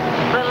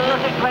 But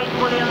look at Clayton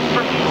Williams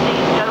pushing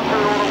Steve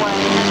Schofield all the way,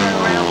 and go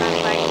around that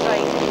back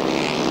straight.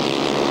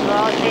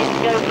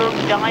 Schofield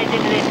dives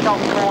into this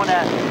top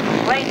corner.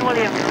 Clayton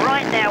Williams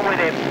right there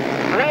with him.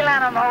 Leigh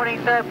Lanham holding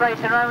third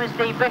place in Roman,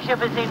 Steve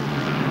Bishop is in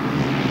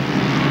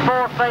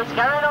fourth place.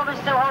 Gary Lobb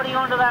is still holding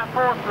on to that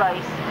fourth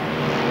place.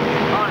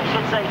 Oh, I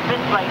should say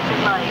fifth place,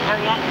 shouldn't I?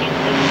 Gary Atkin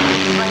in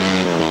fifth place.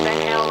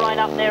 Ben Howe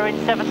right up there in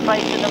seventh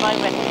place at the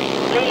moment.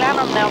 Leigh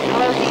Lanham now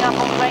closing up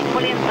on Clayton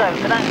Williams though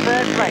for that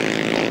third place.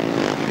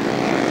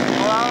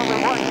 Well,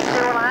 we're watching to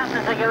see what happens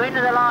as they go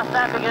into the last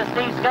lap, because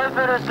Steve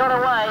Schofield has got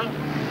away.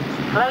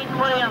 Clayton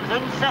Williams in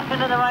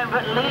second at the moment,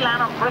 but Leigh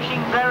Lanham pushing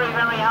very,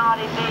 very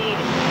hard indeed.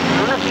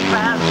 Looking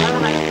perhaps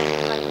for that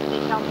place as he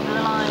comes to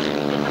the line.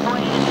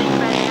 Disappointed to see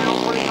Ben Howe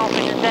pulling off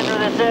in the centre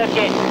of the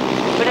circuit.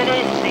 But it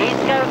is Steve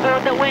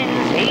Schofield that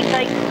wins. He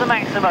takes the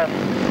maximum.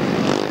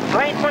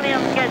 Clayton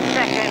Williams gets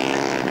second.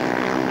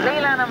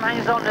 Leigh Lanham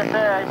hangs on to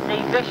third.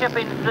 Steve Bishop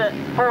in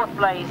fourth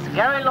place.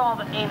 Gary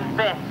Lobb in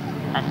fifth.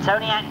 And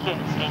Tony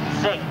Atkins in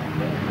sixth.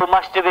 We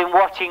must have been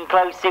watching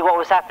closely what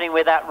was happening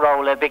with that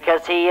roller,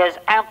 because he is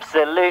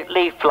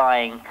absolutely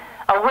flying.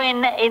 A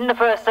win in the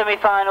first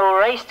semi-final,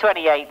 race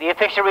 28. The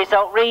official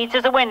result reads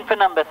as a win for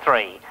number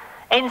 3.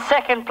 In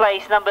second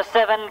place, number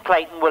 7,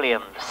 Clayton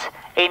Williams.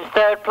 In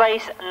third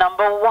place,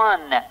 number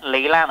 1,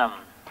 Leigh Lanham.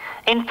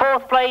 In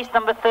fourth place,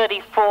 number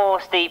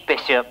 34, Steve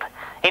Bishop.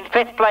 In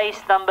fifth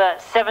place, number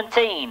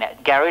 17,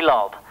 Gary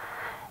Lobb.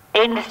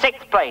 In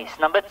sixth place,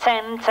 number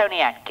 10,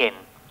 Tony Atkin.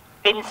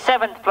 In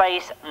seventh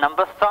place,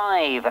 number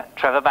 5,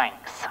 Trevor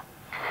Banks.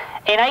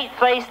 In eighth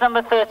place,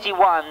 number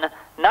 31.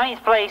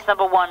 Ninth place,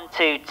 number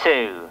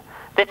 122.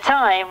 The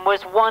time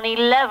was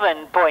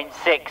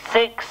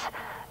 1:11.66.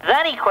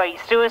 That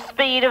equates to a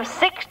speed of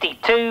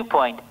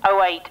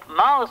 62.08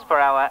 miles per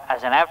hour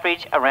as an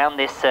average around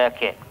this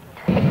circuit.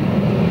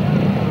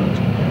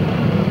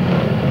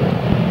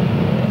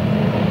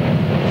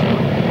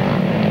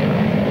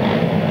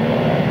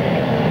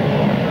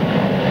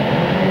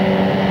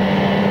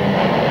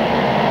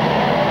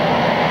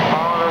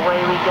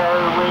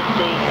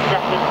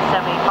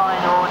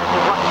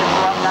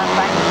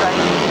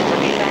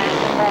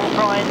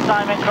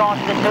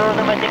 The two of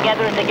them are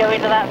together as they go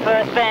into that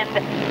first bend.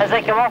 As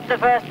they come off the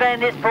first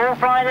bend, it's Paul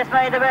Fry that's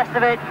made the best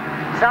of it.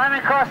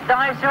 Simon Cross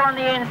dives through on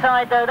the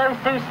inside though. Those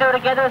two still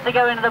together as they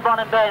go into the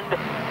bottom bend.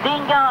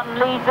 Dean Garton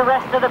leads the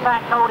rest of the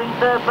pack, holding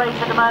third place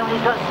at the moment.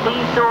 He's got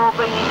Steve Dorr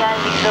bringing down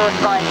his third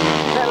place.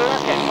 So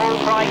look at Paul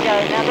Fry go.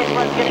 Now this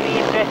one's going to be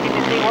interesting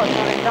to see what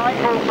sort of time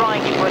Paul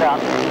Fry can put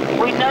up.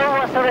 We know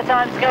what sort of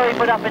time Scully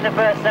put up in the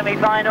first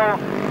semi-final.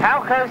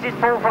 How close is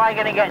Paul Fry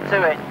going to get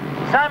to it?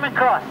 Simon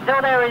Cross,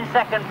 still there in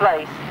second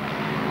place.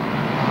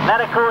 That,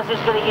 of course, is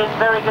going to give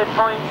very good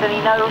points, and he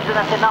knows that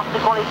that's enough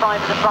to qualify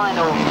for the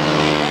final.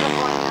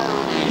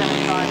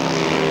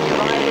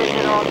 Riders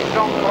that are on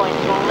strong points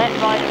will let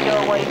riders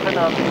go away from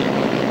them.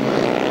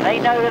 They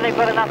know that they've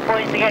got enough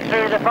points to get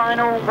through the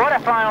final. What a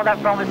final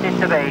that promises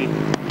to be.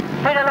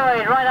 Peter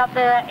Lloyd right up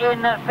there in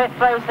 5th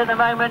place at the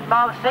moment.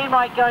 Mark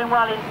Seabright going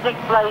well in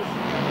 6th place.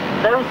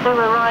 Those two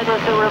were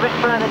riders who were a bit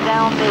further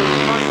down the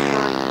point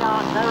scoring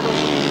chart. Know that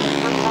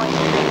good points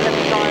to be set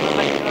aside and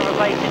make sure of a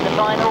place in the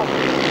final.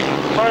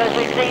 Well, as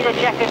we see the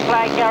checkered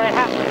flag go, it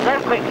happens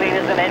so quickly,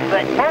 doesn't it?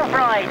 But Paul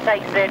Fry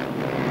takes it.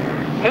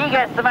 He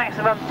gets the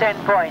maximum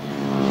 10 points.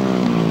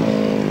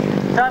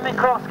 Simon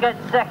Cross gets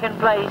 2nd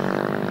place.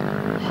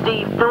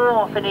 Steve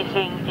Dorr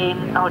finishing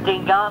in,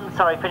 Dean Garton,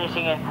 sorry,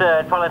 finishing in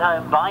 3rd, followed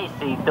home by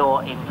Steve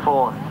Dorr in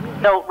 4th.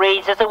 Note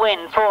reads as a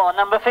win for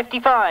number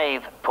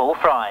 55, Paul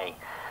Fry.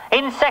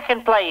 In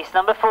 2nd place,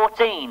 number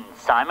 14,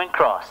 Simon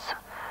Cross.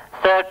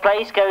 3rd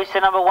place goes to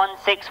number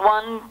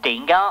 161,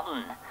 Dean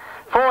Garton.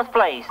 4th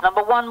place,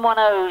 number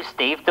 110,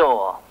 Steve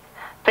Dorr.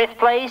 5th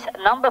place,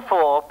 number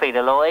 4,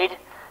 Peter Lloyd.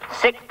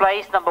 6th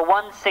place, number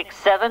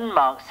 167,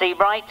 Mark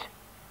Seabright.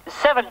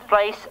 7th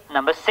place,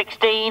 number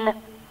 16.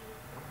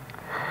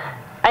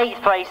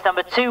 8th place,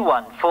 number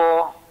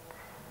 214.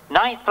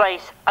 9th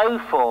place,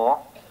 04.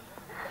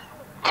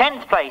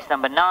 10th place,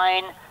 number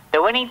 9.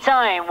 The winning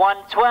time,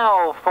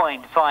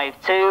 112.52.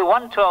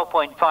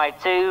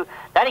 112.52.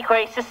 That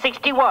equates to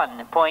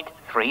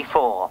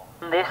 61.34.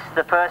 This,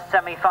 the first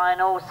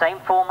semi-final, same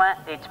format.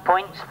 It's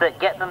points that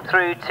get them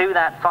through to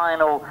that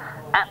final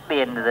at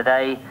the end of the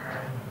day.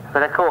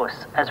 But of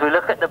course, as we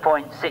look at the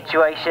point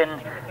situation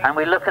and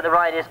we look at the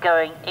riders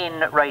going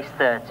in race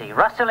 30,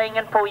 Russelling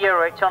and Paul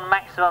Urich on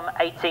maximum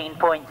 18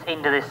 points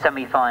into this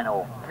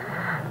semi-final.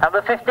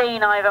 Number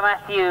 15, Ivor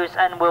Matthews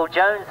and Will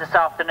Jones this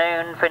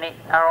afternoon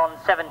are on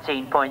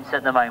 17 points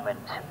at the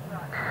moment.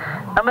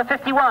 Number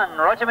 51,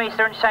 Roger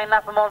Measor and Shane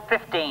Lapham on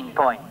 15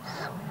 points.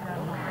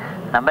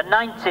 Number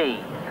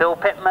 90, Phil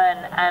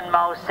Pitman and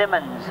Miles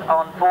Simmons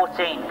on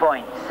 14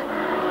 points.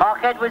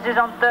 Mark Edwards is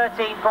on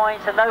 13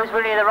 points, and those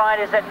really are the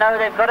riders that know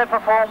they've got to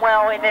perform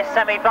well in this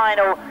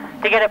semi-final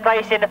to get a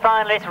place in the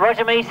final. It's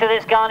Roger Measor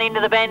that's gone into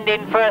the bend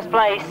in 1st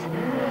place,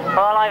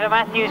 while Ivor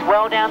Matthews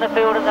well down the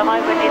field at the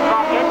moment is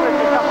Mark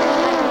Edwards is up in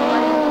 2nd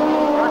place.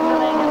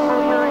 Russelling and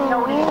Paul Urich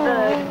holding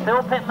 3rd,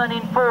 Phil Pitman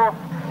in 4th,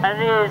 and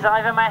it is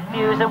Ivor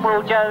Matthews and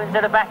Will Jones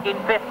that are back in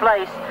 5th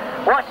place.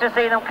 Watch to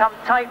see them come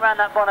tight round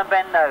that bottom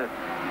bend though,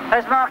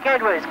 as Mark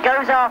Edwards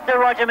goes after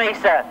Roger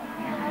Measor.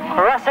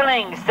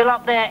 Russelling still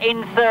up there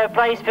in 3rd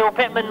place. Phil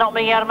Pitman not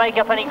being able to make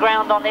up any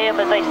ground on him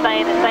as they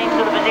stay in the same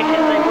sort of positions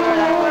they were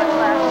that first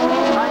lap.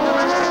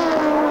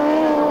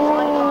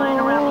 Wide line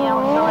around the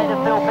outside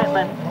of Phil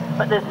Pitman,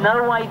 but there's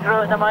no way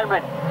through at the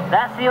moment.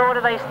 That's the order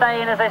they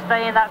stay in as they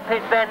stay in that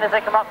pit bend as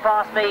they come up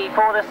past me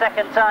for the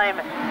 2nd time.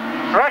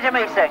 Roger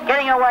Measor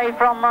getting away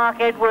from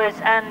Mark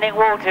Edwards and Nick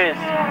Walters.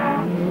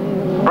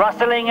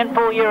 Russelling and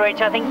Paul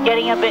Urich, I think,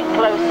 getting a bit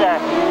closer,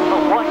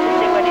 but watch to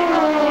see when he's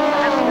on.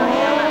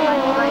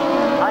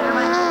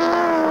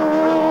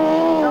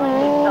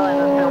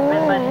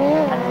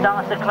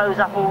 Starts to close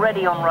up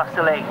already on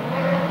Russelling.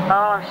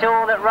 Oh, I'm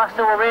sure that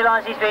Russell will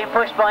realise he's being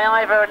pushed by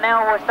Ivor, and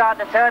now we're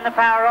starting to turn the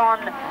power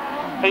on.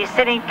 He's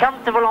sitting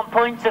comfortable on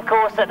points, of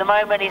course, at the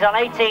moment. He's on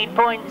 18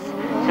 points,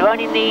 so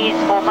only needs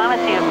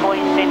formality of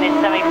points in this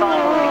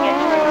semi-final to get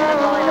through to the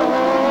final.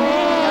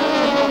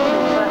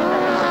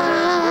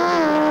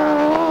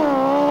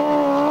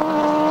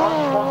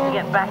 Wants to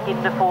get back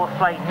into 4th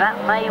place. That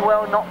may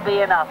well not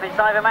be enough. It's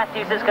Ivor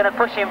Matthews that's going to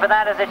push him for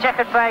that as the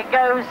checkered flag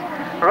goes.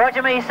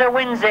 Roger Measor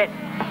wins it.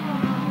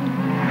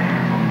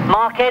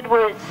 Mark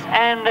Edwards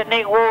and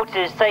Nick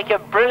Walters take a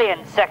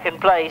brilliant 2nd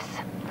place.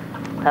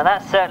 Now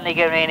that's certainly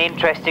going to be an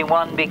interesting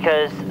one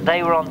because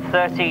they were on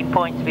 13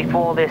 points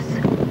before this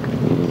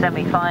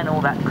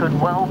semi-final. That could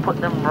well put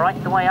them right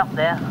the way up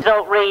there.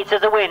 Result reads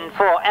as a win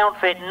for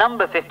outfit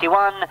number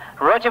 51,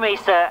 Roger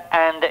Measor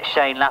and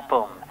Shane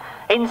Lapham.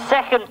 In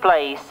 2nd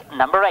place,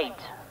 number 8,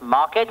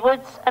 Mark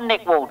Edwards and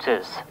Nick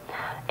Walters.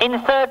 In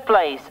 3rd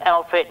place,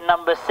 outfit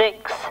number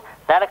 6,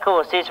 that of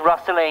course is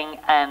Russelling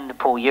and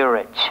Paul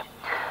Urich.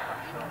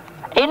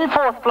 In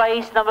 4th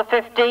place, number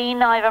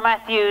 15, Ivor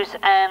Matthews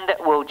and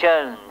Will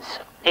Jones.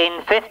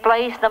 In 5th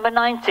place, number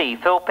 90,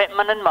 Phil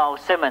Pitman and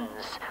Miles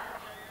Simmons.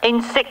 In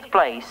 6th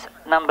place,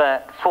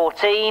 number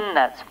 14,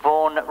 that's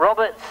Vaughan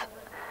Roberts,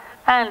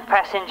 and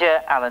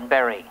passenger Alan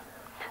Berry.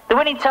 The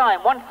winning time,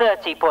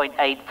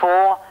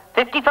 1:30.84,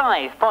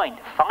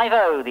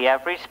 55.50 the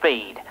average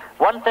speed.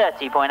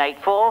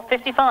 1:30.84,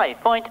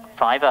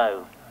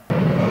 55.50.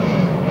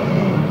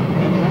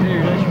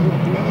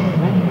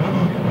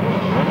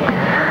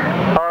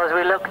 As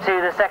we look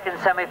to the 2nd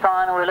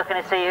semi-final, we're looking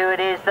to see who it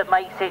is that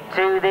makes it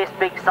to this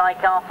big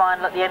sidecar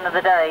final at the end of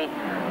the day.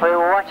 We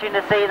were watching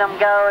to see them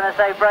go, and as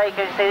they break,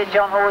 you can see that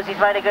John Horsey's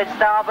made a good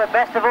start, but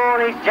best of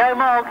all is Joe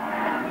Mogg.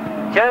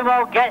 Joe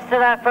Mogg gets to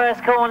that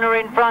first corner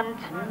in front.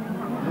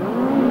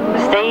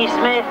 Steve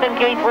Smith and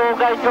Keith Wall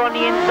go through on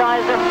the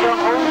inside of John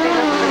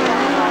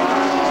Horsey.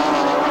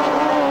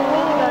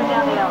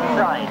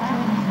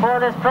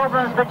 there's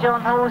problems for John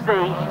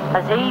Halsey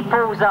as he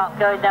pulls up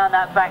going down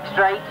that back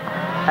straight.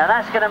 And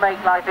that's going to make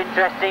life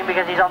interesting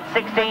because he's on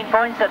 16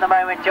 points at the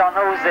moment, John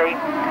Halsey.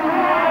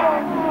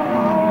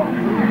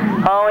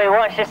 Oh, we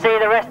watch to see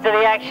the rest of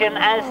the action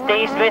as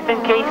Steve Smith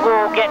and Keith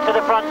Wall get to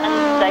the front and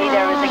stay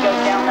there as they go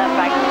down that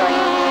back straight.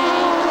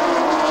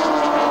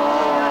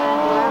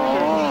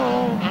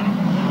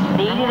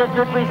 Needed a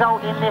good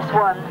result in this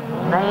one.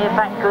 They in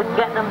fact could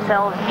get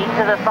themselves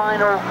into the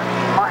final.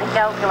 My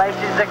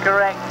calculations are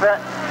correct,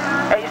 but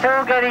it's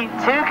all getting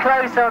too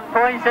close on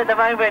points at the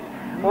moment.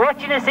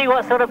 Watching to see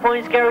what sort of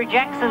points Gary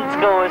Jackson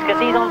scores,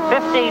 because he's on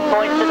 15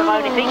 points at the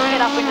moment. If he can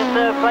get up into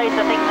third place,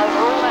 I think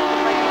overall that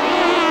would make it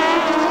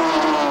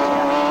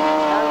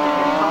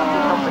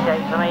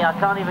complicated for me. I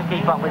can't even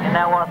keep up with it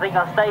now. What I think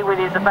I'll stay with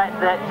is the fact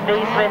that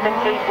Steve Smith and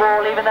Keith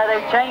Wall, even though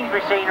they've changed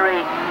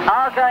machinery,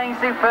 are going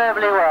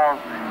superbly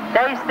well.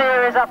 Dave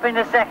Steer is up in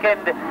the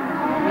second.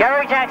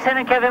 Gary Jackson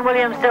and Kevin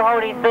Williams still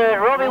holding third.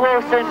 Robbie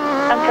Wilson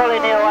and Colin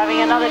Hill having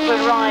another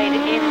good ride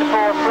in the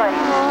fourth place.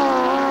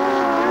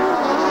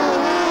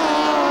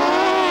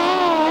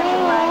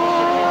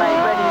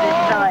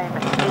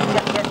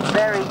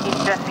 Very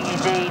interesting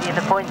indeed in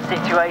the point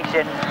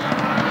situation.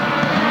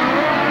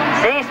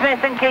 Steve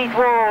Smith and Keith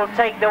Wall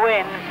take the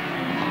win.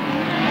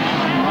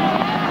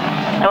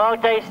 Well,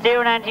 Dave Steer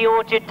and Andy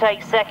Orchard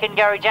take second,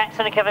 Gary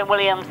Jackson and Kevin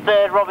Williams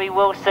third, Robbie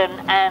Wilson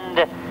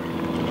and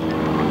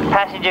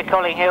passenger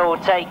Colin Hill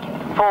take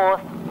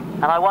fourth.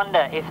 And I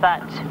wonder if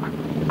that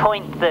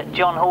point that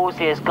John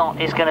Halsey has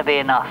got is going to be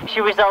enough.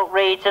 The result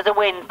reads as a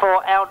win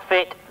for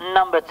outfit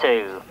number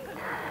 2.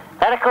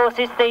 That, of course,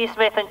 is Steve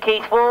Smith and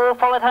Keith Wall,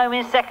 followed home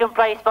in second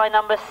place by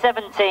number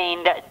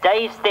 17,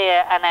 Dave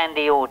Steer and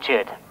Andy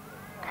Orchard.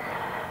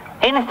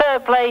 In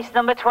third place,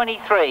 number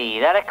 23.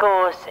 That, of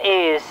course,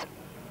 is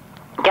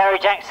Gary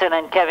Jackson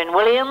and Kevin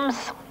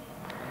Williams.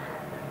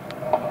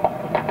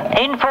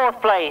 In fourth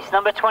place,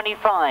 number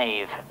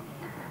 25.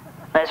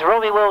 That's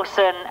Robbie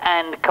Wilson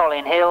and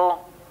Colin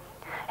Hill.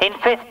 In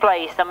fifth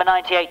place, number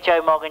 98,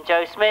 Joe Mogg and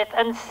Joe Smith.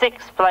 And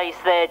sixth place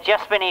there,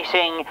 just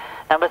finishing,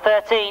 number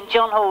 13,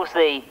 John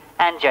Halsey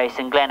and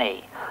Jason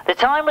Glennie. The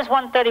time was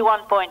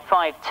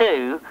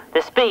 1:31.52,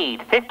 the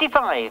speed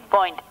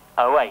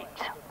 55.08.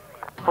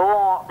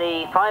 For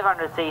the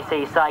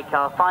 500cc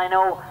sidecar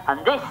final,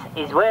 and this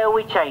is where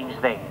we change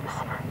things.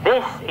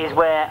 This is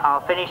where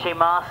our finishing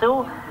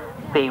marshal,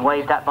 being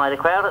waved at by the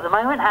crowd at the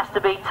moment, has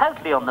to be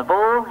totally on the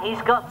ball. He's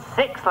got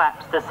 6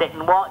 laps to sit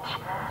and watch.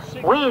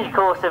 We, of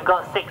course, have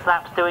got 6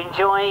 laps to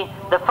enjoy.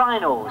 The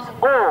finals,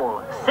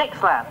 all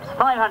 6 laps,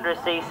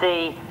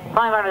 500cc,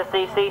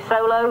 500cc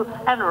solo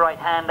and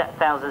right-hand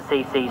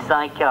 1000cc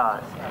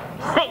sidecars.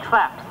 6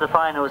 laps the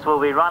finals will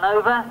be run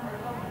over,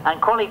 and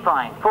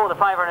qualifying for the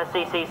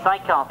 500cc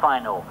sidecar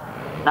final.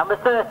 Number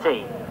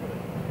 30,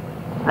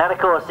 that of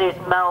course is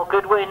Mel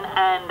Goodwin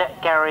and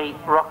Gary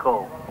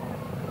Rockall.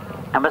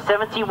 Number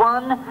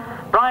 71,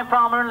 Brian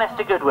Palmer and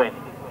Lester Goodwin.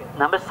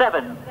 Number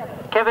 7,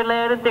 Kevin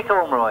Laird and Dick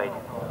Ormroyd.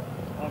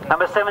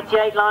 Number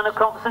 78, Lionel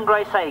Cox and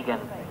Grace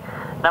Hagan.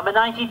 Number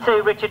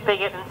 92, Richard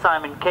Piggott and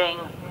Simon King.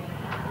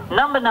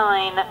 Number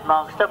 9,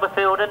 Mark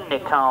Stubberfield and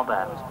Nick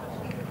Harbour.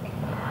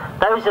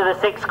 Those are the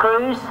 6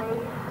 crews.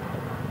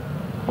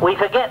 We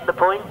forget the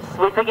points,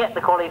 we forget the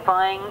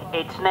qualifying.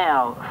 It's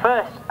now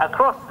first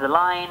across the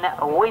line,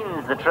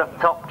 wins the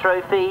top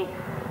trophy.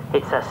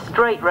 It's a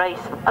straight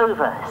race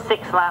over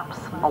 6 laps.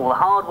 All the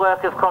hard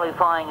work of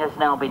qualifying has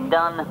now been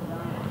done.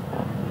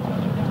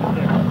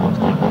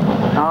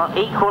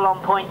 Equal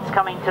on points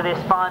coming to this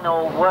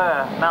final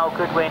were Mel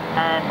Goodwin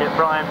and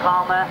Brian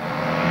Palmer,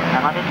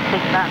 and I didn't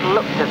think that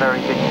looked a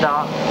very good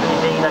start.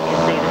 Indeed, I can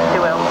see the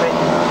 2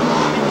 outfits.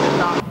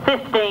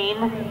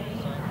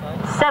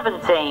 15,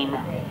 17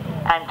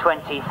 and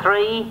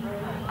 23.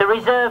 The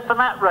reserve for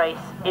that race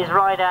is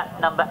rider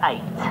number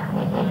 8.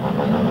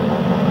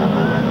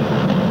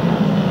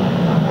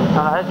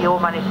 I hope you all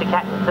managed to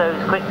catch those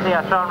quickly.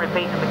 I'll try and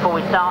repeat them before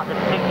we start the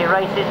particular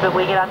races, but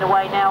we get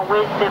underway now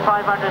with the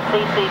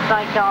 500cc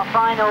sidecar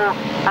final,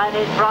 and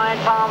it's Brian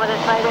Palmer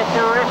that's made a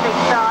terrific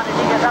start as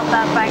he gets up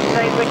that back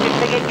straight. Richard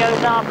Piggott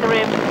goes after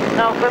him.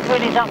 Now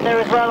Goodwin is up there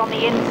as well on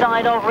the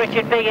inside of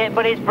Richard Piggott,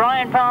 but it's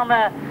Brian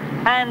Palmer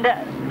and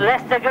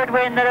Lester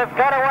Goodwin that have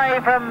got away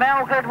from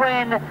Mel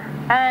Goodwin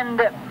and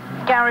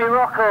Gary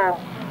Rockall.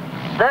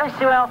 Those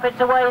 2 outfits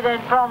away then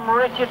from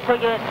Richard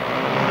Piggott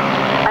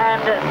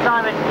and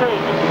Simon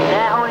King.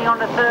 They're holding on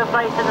to third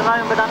place at the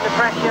moment under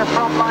pressure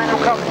from Lionel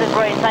Cox and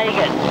Grace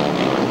Hagan.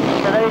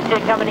 So those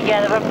 2 coming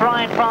together, but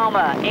Brian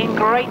Palmer in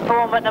great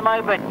form at the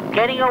moment.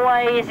 Getting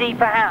away, is he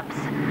perhaps?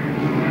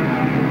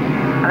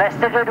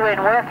 Lester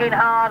Goodwin working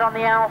hard on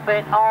the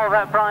outfit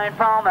of Brian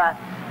Palmer.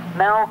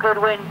 Mel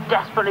Goodwin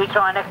desperately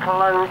trying to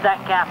close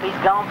that gap. He's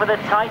gone for the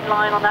tight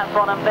line on that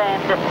bottom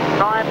bend.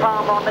 Brian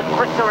Palmer on the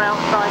quicker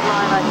outside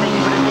line, I think,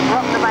 but as he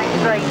drops the back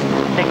straight,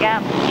 the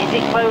gap, is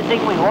it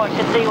closing? We watch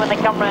to see when they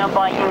come round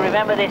by you.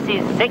 Remember, this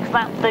is 6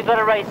 laps they've got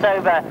to race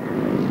over.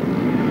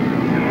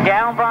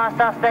 Down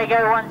past us they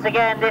go once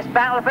again. This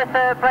battle for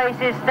third place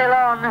is still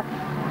on.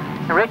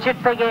 Richard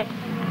Piggott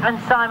and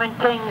Simon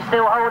King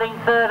still holding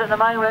third at the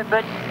moment,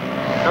 but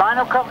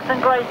Lional Cox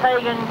and Grace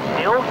Hagan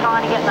still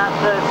trying to get that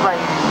third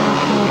place.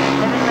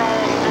 Kevin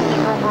Laird and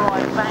Nick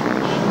Albright back in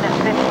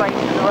fifth place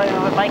at the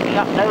moment, but making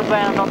up no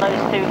ground on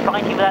those two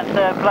fighting for that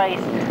third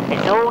place.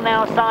 It's all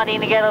now starting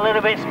to get a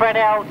little bit spread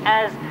out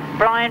as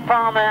Brian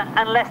Palmer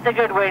and Lester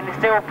Goodwin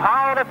still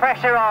pile the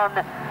pressure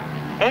on.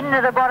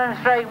 Into the bottom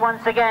straight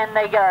once again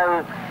they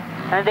go.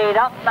 Indeed,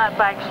 up that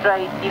back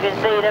straight, you can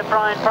see that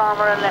Brian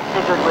Palmer and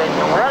Lester Goodwin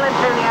well and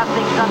truly have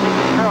things under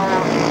control.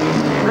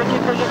 Richard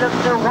Piggott looks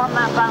to have won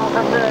that battle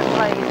for third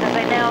place as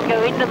they now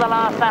go into the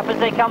last lap as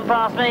they come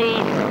past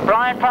me.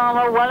 Brian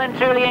Palmer well and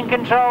truly in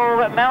control,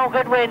 but Mel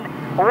Goodwin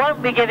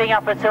won't be giving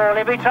up at all.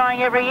 He'll be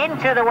trying every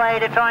inch of the way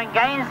to try and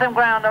gain some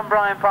ground on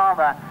Brian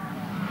Palmer.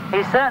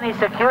 He's certainly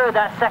secured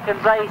that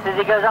second place as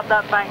he goes up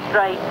that back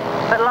straight.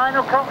 But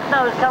Lional Cox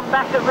now has come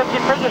back at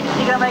Richard Piggott. Is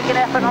he going to make an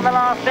effort on the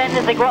last bend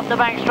as they go up the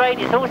back straight?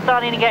 It's all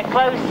starting to get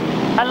close.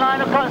 And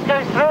Lional Cox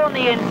goes through on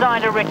the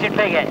inside of Richard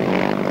Piggott.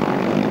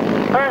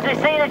 But as we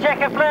see the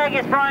checker flag,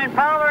 it's Brian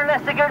Palmer and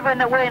Lester Goodwin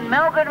that win.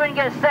 Mel Goodwin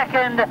gets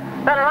second,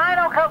 but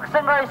Lional Cox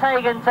and Grace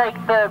Hagan take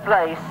third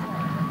place.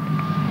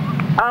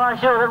 And I'm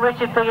sure that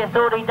Richard Piggott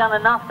thought he'd done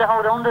enough to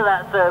hold on to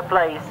that third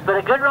place. But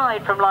a good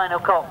ride from Lional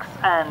Cox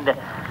and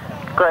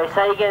Grace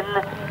Hagan.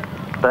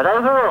 But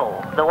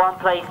overall, the one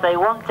place they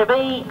want to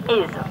be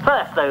is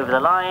first over the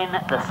line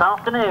this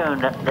afternoon.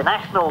 The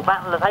National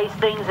Battle of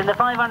Hastings in the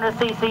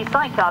 500cc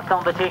sidecar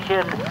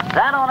competition.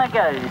 That honour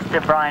goes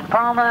to Brian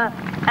Palmer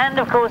and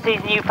of course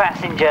his new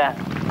passenger,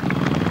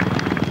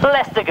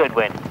 Lester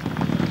Goodwin.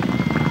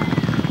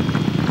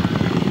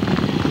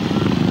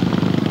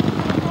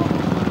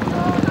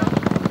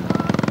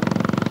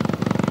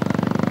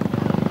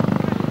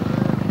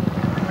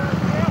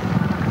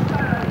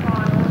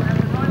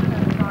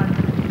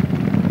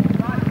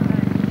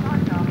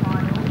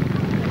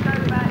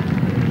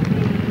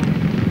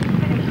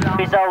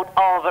 Result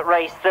of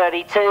race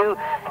 32,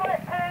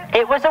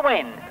 it was a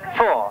win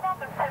for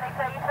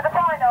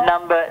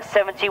number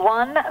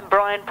 71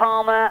 Brian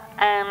Palmer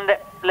and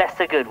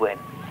Lester Goodwin.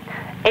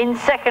 In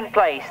second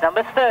place,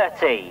 number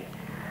 30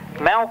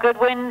 Mel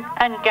Goodwin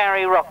and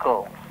Gary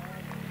Rockall.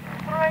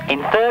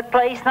 In third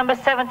place, number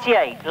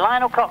 78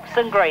 Lional Cox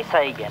and Grace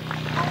Hagan.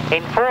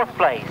 In fourth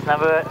place,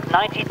 number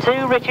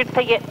 92 Richard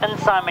Piggott and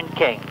Simon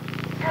King.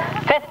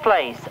 Fifth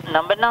place,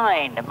 number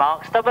 9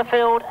 Mark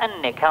Stubberfield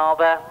and Nick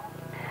Harbour.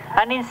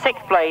 And in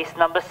sixth place,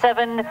 number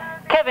 7,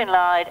 Kevin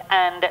Lloyd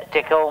and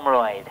Dick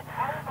Ormroyd.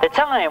 The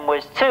time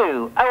was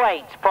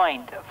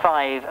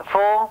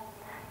 2:08.54,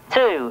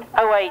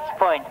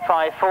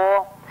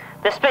 2:08.54.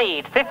 The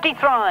speed,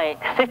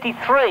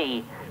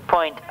 53.06,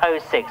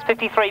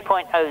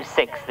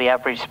 53.06 the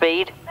average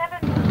speed.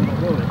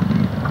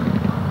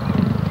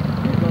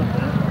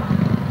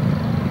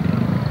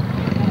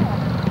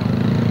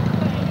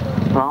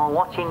 Well,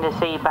 watching to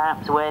see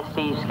perhaps where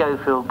Steve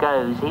Schofield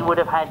goes, he would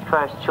have had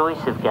first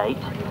choice of gate,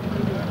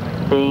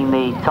 being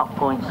the top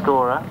point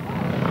scorer.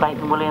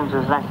 Clayton Williams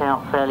was let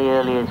out fairly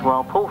early as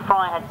well. Paul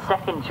Fry had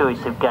second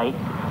choice of gate,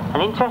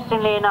 and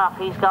interestingly enough,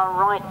 he's gone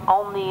right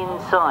on the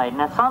inside.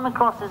 Now, Simon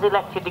Cross has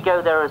elected to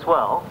go there as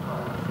well.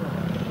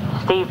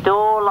 Steve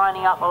Dorr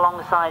lining up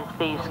alongside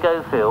Steve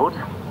Schofield.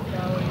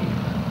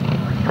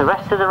 The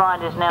rest of the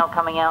riders now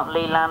coming out,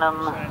 Leigh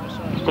Lanham,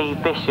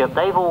 Steve Bishop,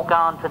 they've all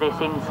gone for this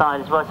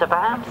inside as well. So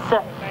perhaps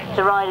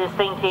the riders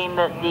thinking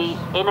that the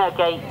inner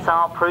gates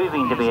are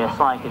proving to be a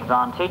slight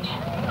advantage.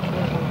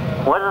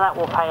 Whether that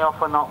will pay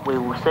off or not, we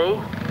will see.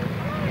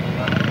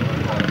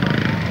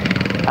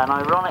 And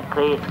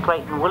ironically, it's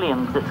Clayton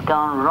Williams that's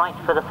gone right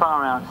for the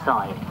far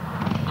outside.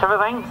 Trevor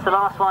Banks, the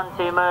last one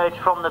to emerge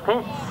from the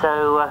pits.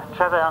 So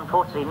Trevor,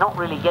 unfortunately, not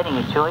really getting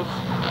a choice.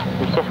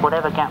 It's just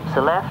whatever gaps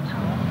are left.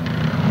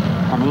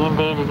 And he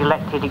indeed has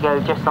elected to go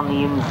just on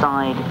the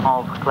inside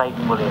of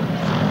Clayton Williams.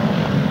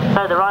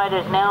 So the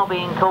riders now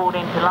being called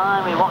into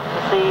line. We watch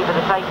to see for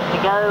the tapes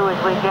to go as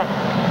we get...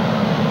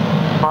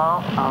 Well,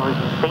 I was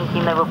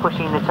thinking they were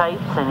pushing the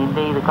tapes, and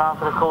indeed the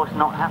clerk of the course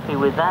not happy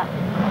with that. The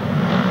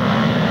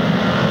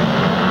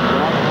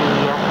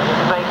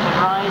anticipation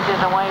rises,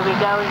 away we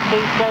go, and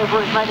Steve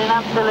Schofield has made an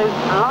absolute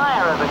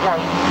liar of a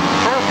gate.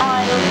 All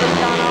riders have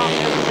gone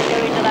after to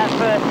go into that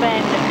first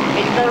bend.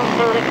 It's those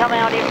two that come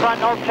out in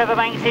front of Trevor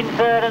Banks in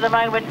third at the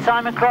moment.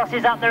 Simon Cross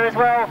is up there as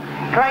well.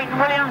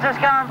 Clayton Williams has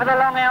gone for the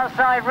long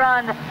outside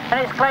run, and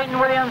it's Clayton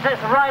Williams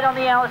that's right on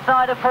the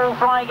outside of Paul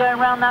Fry going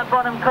round that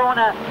bottom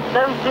corner.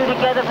 Those two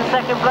together for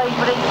second place,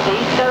 but it's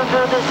Steve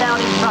Schofield that's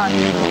down in front.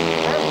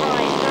 Paul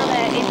Fry still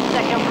there in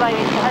second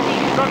place as he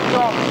fronts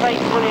off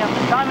Clayton Williams.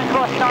 Simon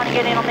Cross trying to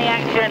get in on the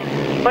action,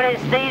 but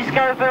it's Steve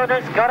Schofield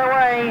that's got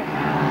away.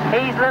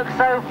 He's looked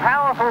so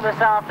powerful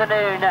this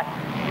afternoon.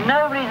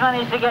 Nobody's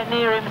managed to get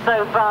near him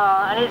so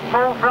far, and it's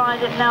Paul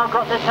Fry that's now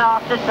got the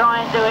task to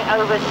try and do it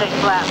over 6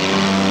 laps.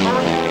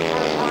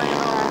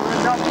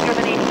 Not give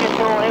an inch at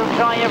all. He'll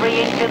try every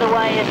inch of the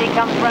way as he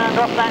comes round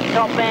off that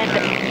top bend.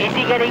 Is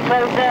he getting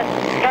closer?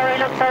 Scurry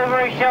looks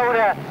over his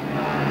shoulder.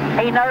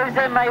 He knows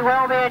there may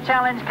well be a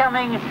challenge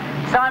coming.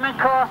 Simon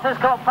Cross has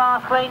got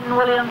past Clayton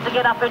Williams to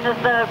get up into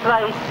third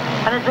place.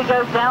 And as we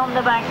go down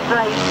the back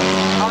straight,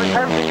 I was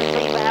hoping to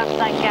see perhaps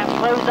that gap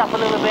close up a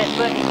little bit,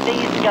 but he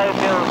sees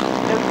Schofield,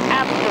 who's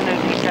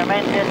absolutely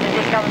tremendous. As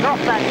he comes off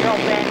that top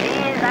end,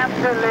 he is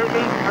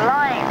absolutely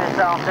flying this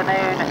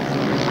afternoon.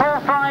 Paul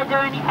Fry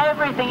doing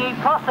everything he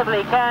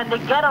possibly can to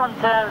get on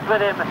terms with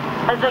him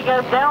as they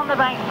go down the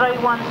back straight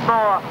once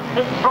more.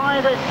 It's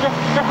Fry that's just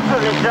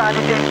desperately trying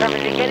to do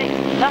something to get it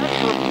touch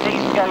with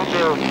Steve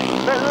Schofield.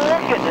 But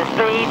look at the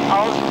speed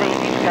of Steve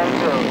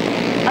Schofield.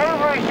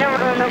 Over his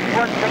shoulder he looks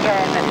once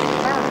again. And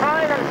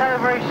Fry looks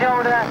over his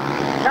shoulder.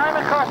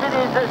 Simon Cross it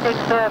is that's in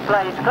third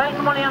place.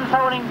 Clayton Williams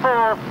holding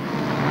fourth.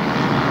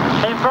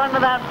 In front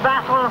of that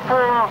battle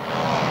for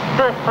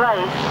fifth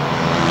place.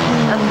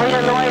 And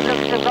Peter Lloyd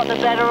looks to have got the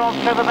better of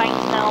Trevor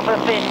Banks now for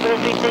fifth. But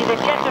as we see the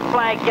checkered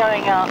flag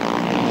going up.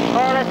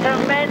 Oh, a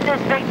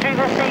tremendous victory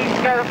for Steve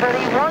Schofield.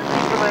 He wanted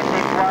to win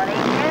this one. He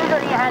knew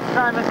that he had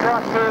Simon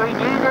Cross here. He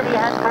knew that he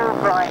had Paul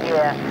Fry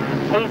here.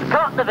 He's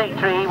got the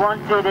victory he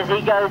wanted as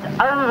he goes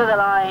over the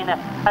line.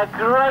 A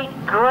great,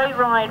 great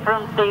ride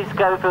from Steve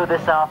Schofield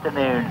this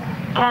afternoon.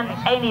 Can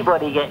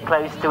anybody get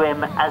close to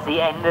him as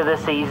the end of the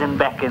season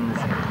beckons?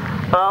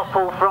 Well,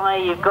 Paul Fry,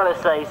 you've got to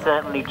say,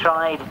 certainly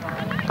tried.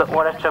 But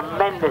what a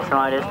tremendous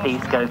rider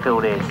Steve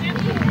Schofield is.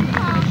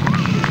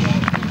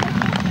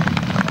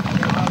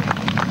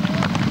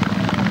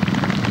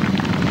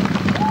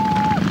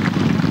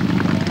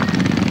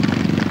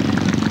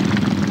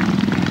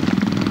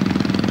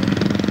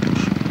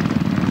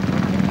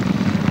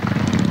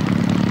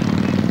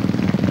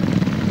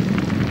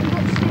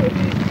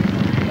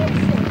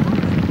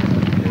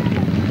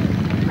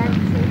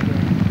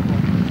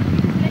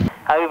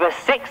 Over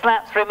 6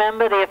 laps,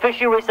 remember, the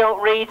official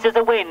result reads as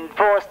a win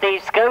for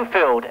Steve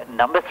Schofield,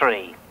 number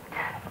 3.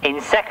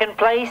 In second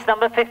place,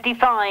 number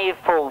 55,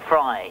 Paul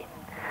Fry.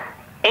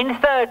 In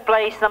third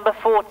place, number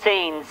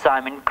 14,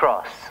 Simon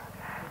Cross.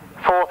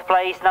 Fourth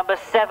place, number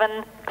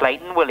 7,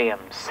 Clayton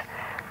Williams.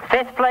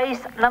 Fifth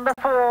place, number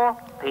 4,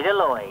 Peter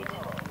Lloyd.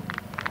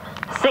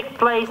 Sixth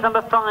place,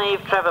 number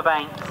 5, Trevor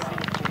Banks.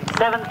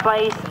 Seventh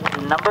place,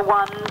 number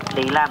 1,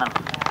 Leigh Lanham.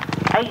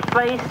 Eighth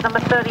place,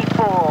 number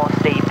 34,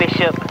 Steve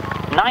Bishop.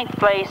 Ninth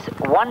place,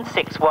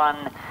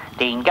 161,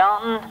 Dean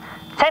Garton.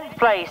 10th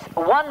place,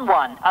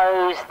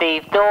 110,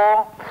 Steve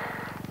Dorr.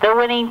 The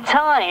winning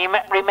time,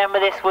 remember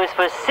this was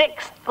for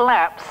 6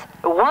 laps,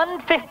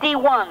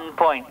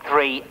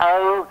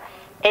 151.30.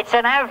 It's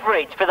an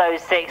average for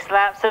those 6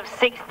 laps of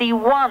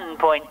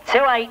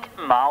 61.28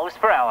 miles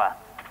per hour.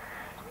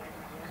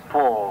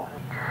 4.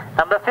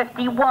 Number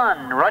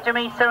 51, Roger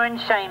Measor and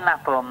Shane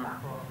Lapham.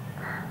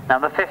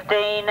 Number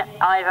 15,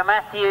 Ivor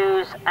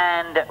Matthews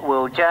and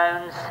Will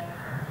Jones.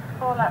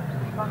 4 laps.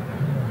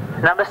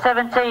 Number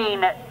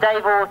 17,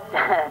 Dave Orchard.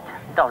 I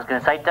was going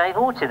to say Dave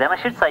Orchard then. I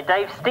should say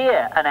Dave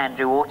Steer and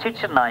Andrew Orchard,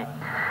 shouldn't I?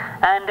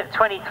 And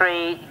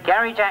 23,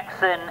 Gary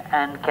Jackson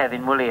and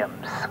Kevin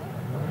Williams.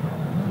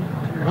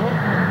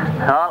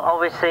 Well,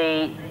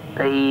 obviously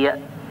the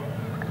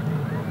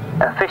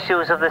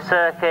officials of the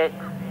circuit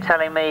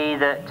telling me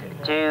that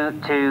due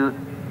to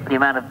the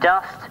amount of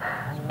dust,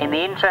 in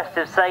the interest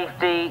of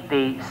safety,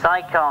 the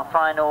sidecar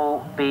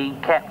final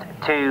being kept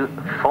to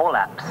 4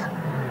 laps.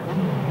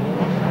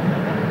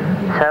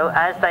 So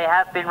as they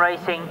have been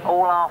racing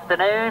all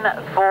afternoon,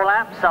 4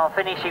 laps, our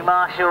finishing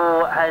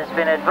marshal has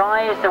been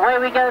advised. Away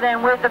we go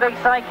then with the big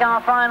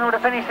sidecar final to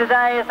finish the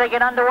day as they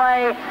get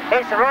underway.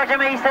 It's Roger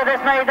Measor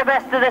that's made the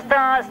best of the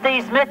start.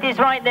 Steve Smith is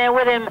right there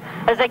with him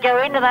as they go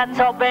into that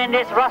top bend.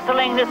 It's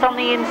rustling that's on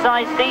the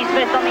inside, Steve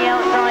Smith on the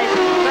outside.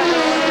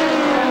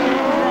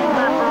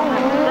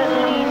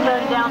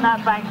 Down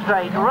that back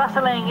straight.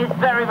 Rustling is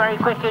very, very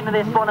quick into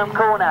this bottom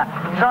corner.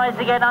 Tries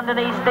to get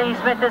underneath Steve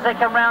Smith as they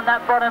come round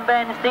that bottom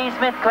bend. Steve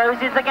Smith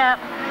closes the gap.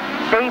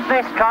 Steve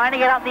Smith trying to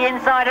get up the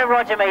inside of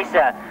Roger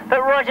Measor.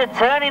 But Roger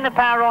turning the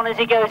power on as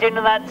he goes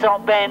into that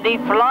top bend. He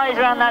flies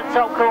around that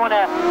top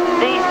corner.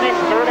 Steve Smith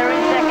still there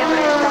in second,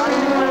 but it's starting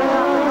to close up.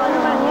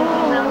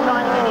 He's now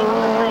trying to get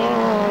into the scene.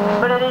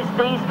 But it is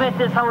Steve Smith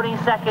that's holding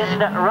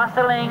second.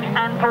 Rustling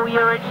and Paul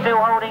Urich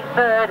still holding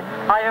third.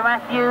 Ivor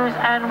Matthews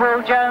and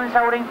Will Jones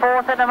holding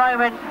fourth at the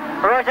moment.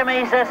 Roger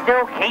Measor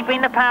still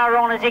keeping the power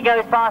on as he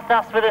goes past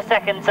us for the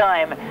second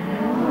time.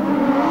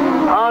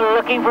 Oh,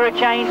 looking for a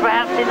change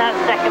perhaps in that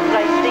second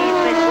place. Steve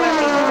Smith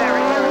working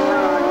very, very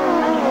hard.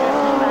 And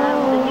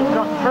perhaps that you've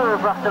got 2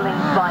 of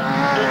Russelling's bikes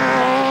in second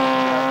place.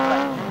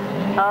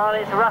 Oh,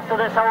 it's Russell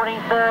that's holding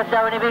third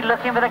though, and he'll be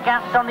looking for the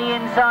gaps on the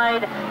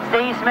inside.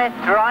 Steve Smith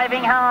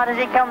driving hard as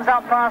he comes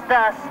up past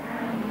us.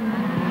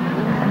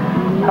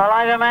 Well,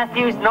 Ivor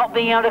Matthews not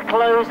being able to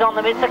close on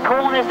them. It's the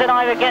corners that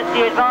Ivor gets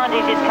the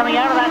advantage. It's coming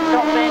out of that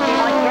top bend. He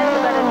might get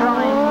the better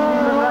drive.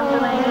 But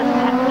Russell has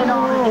kept it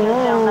on as he goes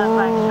down that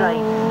back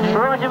straight.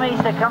 Roger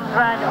Measor comes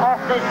round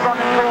off this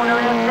bottom corner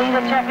and you'll see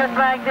the checkered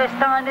flag this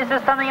time. This was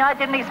something I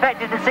didn't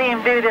expect to see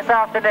him do this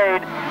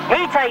afternoon.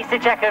 He takes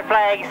the checkered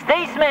flag.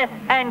 Steve Smith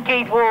and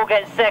Keith Wall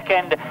get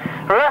second.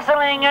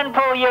 Rustling and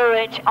Paul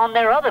Urich on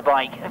their other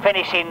bike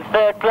finish in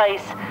third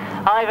place.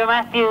 Ivor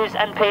Matthews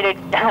and Peter,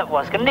 well,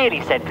 I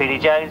nearly said Peter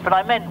Jones, but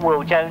I meant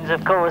Will Jones,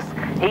 of course.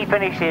 He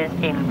finishes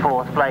in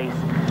 4th place.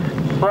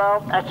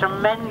 Well, a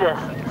tremendous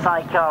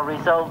sidecar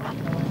result.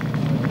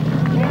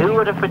 Who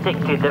would have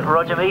predicted that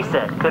Roger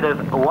Measor could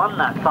have won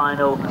that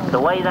final the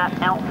way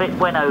that outfit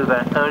went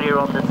over earlier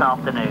on this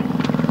afternoon?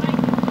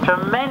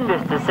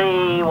 Tremendous to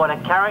see what a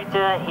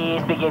character he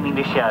is beginning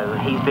to show.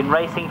 He's been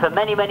racing for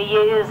many, many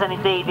years, and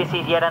indeed this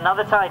is yet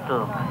another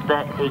title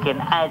that he can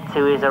add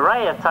to his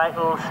array of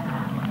titles,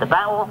 the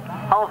Battle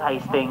of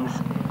Hastings.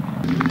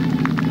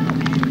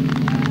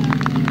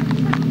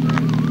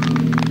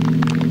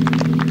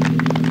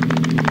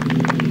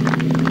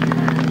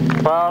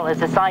 Well, as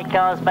the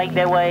sidecars make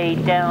their way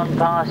down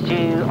past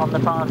you on the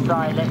far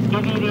side, let's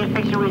give you the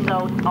official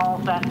result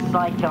of that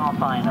sidecar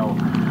final.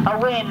 A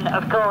win,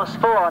 of course,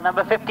 for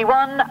number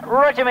 51,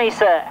 Roger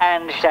Measor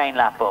and Shane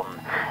Lapham.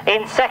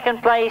 In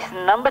 2nd place,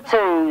 number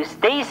 2,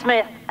 Steve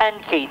Smith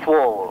and Keith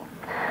Wall.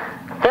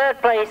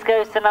 3rd place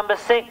goes to number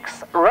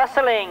 6,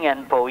 Russelling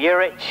and Paul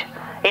Urich.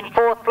 In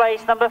 4th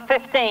place, number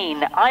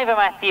 15, Ivor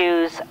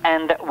Matthews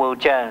and Will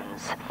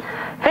Jones.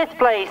 5th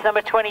place,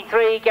 number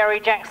 23, Gary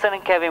Jackson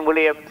and Kevin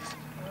Williams.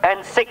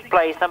 And 6th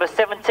place, number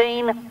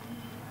 17,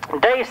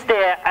 Dave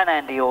Steer and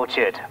Andy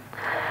Orchard.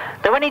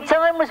 The winning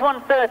time was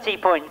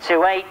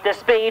 1:30.28, the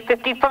speed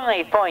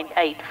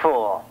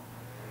 55.84.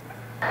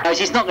 No,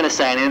 she's not going to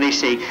say anything, is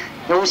she?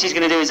 All she's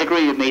going to do is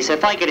agree with me, so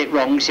if I get it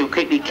wrong, she'll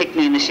quickly kick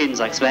me in the shins,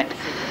 I expect.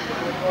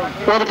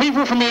 Well, the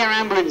people from the air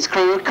ambulance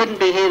crew couldn't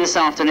be here this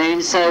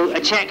afternoon, so a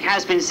cheque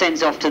has been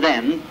sent off to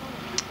them.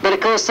 But of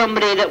course,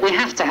 somebody that we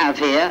have to have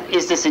here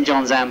is the St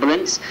John's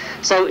Ambulance.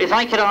 So if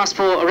I could ask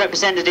for a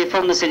representative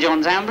from the St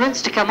John's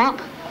Ambulance to come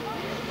up.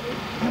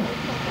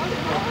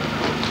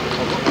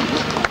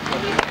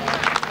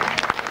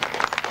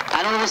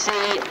 And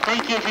obviously,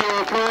 thank you for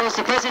your applause.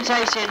 The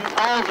presentation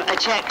of a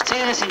cheque to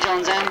the St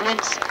John's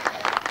Ambulance.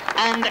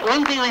 And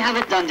one thing I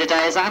haven't done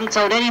today is I haven't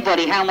told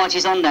anybody how much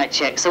is on that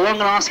cheque. So what I'm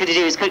going to ask you to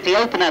do is quickly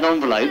open that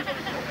envelope,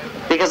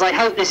 because I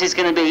hope this is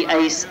going to be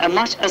as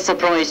much a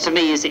surprise to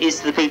me as it is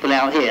to the people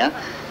out here,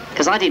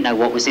 because I didn't know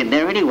what was in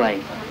there anyway.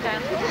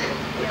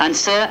 And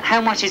sir,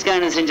 how much is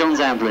going to St John's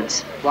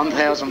Ambulance?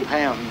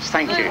 £1,000,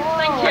 thank you.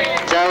 Thank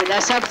you. So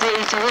that's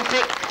absolutely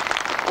terrific.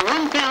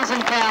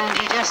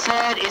 £1,000 you just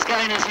heard is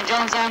going to St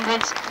John's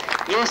Ambulance.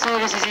 Your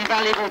service is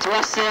invaluable to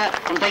us, sir,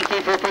 and thank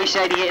you for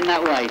appreciating it in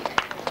that way.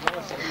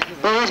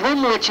 Well, there's one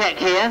more cheque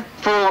here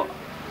for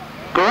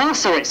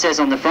Grasser, it says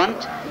on the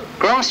front.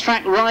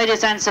 Grasstrack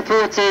Riders and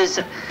Supporters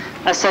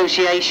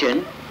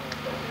Association.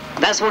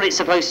 That's what it's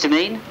supposed to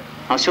mean.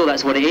 I'm sure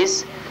that's what it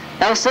is.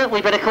 Elsa,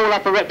 we better call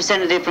up a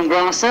representative from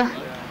Grasser.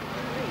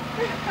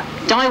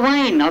 Di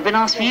Wayne, I've been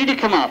asked for you to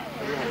come up.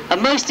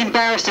 And most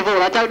embarrassed of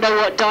all, I don't know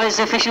what Di's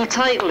official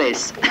title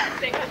is.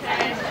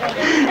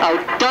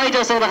 Oh, Di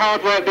does all the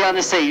hard work behind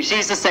the scenes.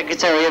 She's the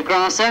secretary of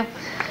Grasser.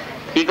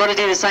 You've got to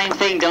do the same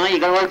thing, Di.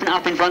 You've got to open it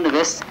up in front of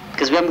us,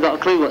 because we haven't got a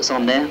clue what's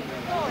on there.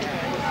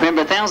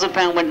 Remember,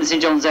 £1,000 went to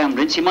St John's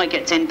Ambulance. You might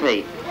get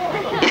 10p.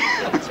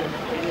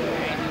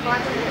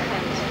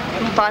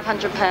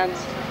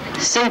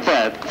 £500.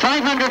 Superb.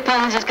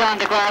 £500 has gone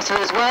to Grasser,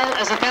 as well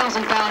as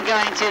 £1,000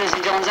 going to the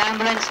St John's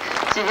Ambulance.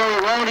 To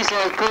very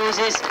well-deserved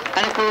causes.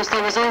 And of course,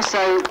 there was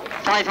also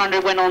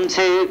 500 went on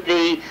to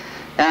the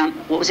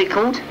what was it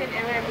called? Kent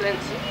Air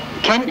Ambulance.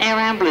 Kent Air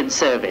Ambulance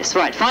Service.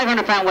 Right,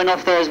 £500 went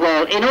off there as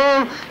well. In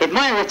all, if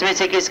my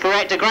arithmetic is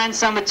correct, a grand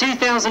sum of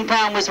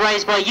 £2,000 was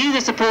raised by you,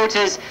 the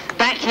supporters,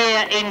 back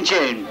here in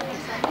June.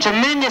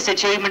 Tremendous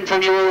achievement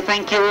from you all.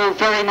 Thank you all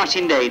very much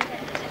indeed.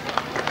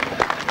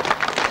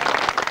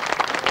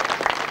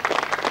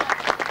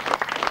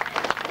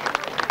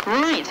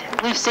 Right,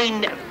 we've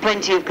seen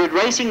plenty of good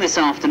racing this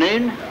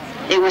afternoon.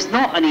 It was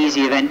not an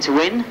easy event to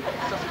win.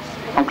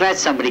 I'm glad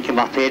somebody came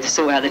up here to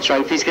sort out the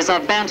trophies, because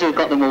I'm bound to have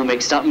got them all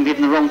mixed up and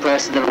given the wrong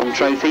person the wrong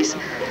trophies.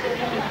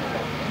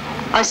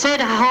 I said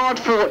a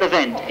hard-fought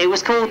event. It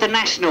was called the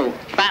National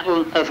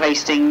Battle of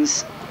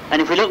Hastings.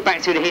 And if we look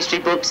back through the history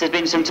books, there's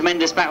been some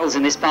tremendous battles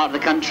in this part of the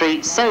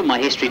country. So my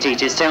history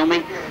teachers tell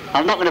me.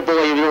 I'm not going to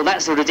bore you with all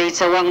that sort of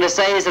detail. What I'm going to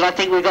say is that I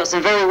think we've got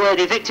some very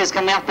worthy victors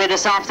coming up here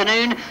this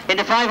afternoon in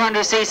the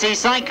 500cc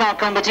sidecar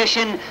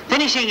competition.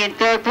 Finishing in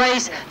 3rd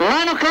place,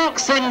 Lional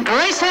Cox and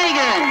Grace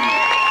Hagan.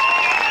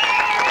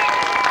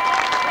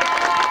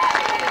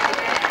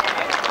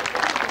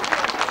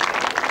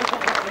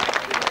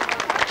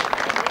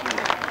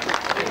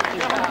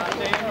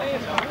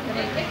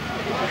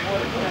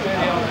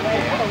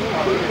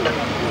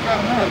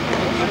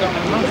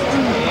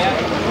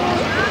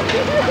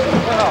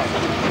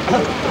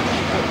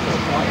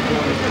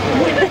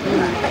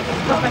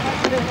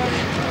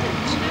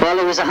 Well,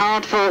 it was a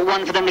hard-fought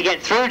one for them to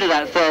get through to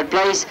that 3rd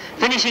place,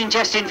 finishing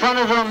just in front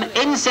of them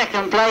in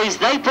 2nd place.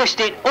 They pushed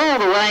it all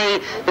the way,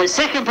 but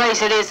 2nd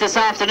place it is this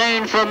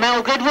afternoon for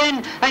Mel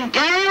Goodwin and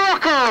Gary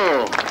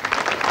Rockwell.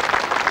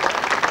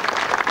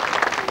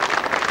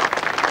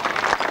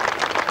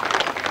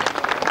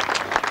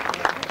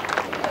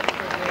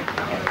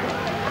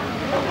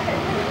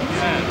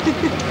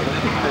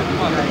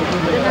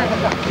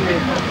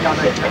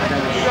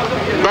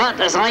 But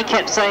as I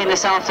kept saying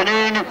this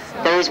afternoon,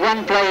 there is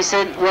one place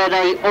where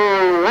they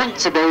all want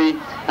to be,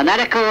 and that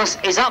of course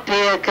is up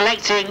here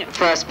collecting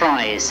first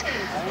prize.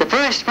 The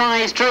first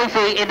prize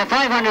trophy in the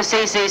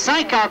 500cc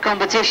sidecar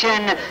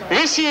competition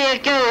this year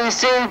goes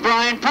to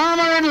Brian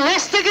Palmer and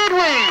Leicester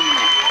Goodwin.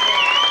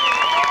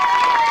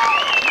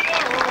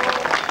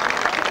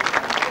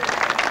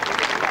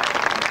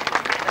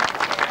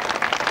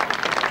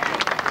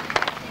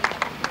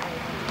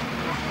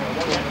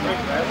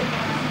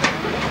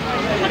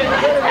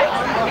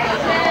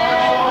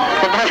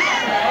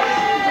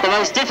 The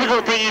most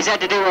difficult thing he's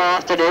had to do all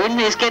afternoon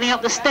is getting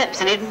up the steps,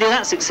 and he didn't do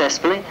that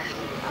successfully.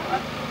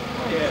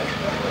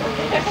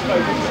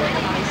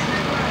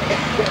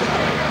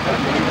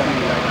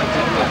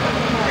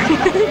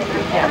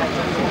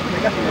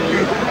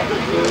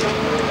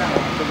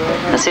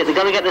 That's it, they've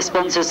got to get the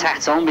sponsor's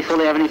hat on before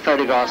they have any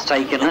photographs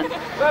taken. Huh?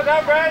 Well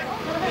done, Brad.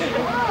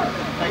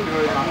 Thank you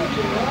very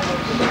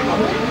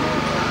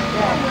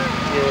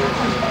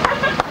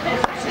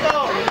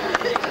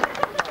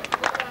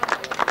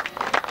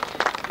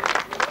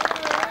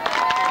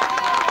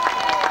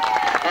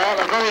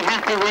A very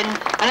happy win,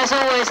 and as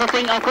always I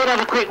think I've got to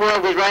have a quick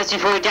word with Raz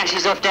before he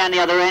dashes off down the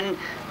other end.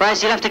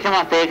 Raz, you'll have to come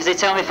up here because they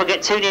tell me if I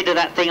get too near to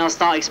that thing I'll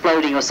start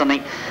exploding or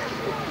something.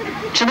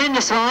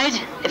 Tremendous ride.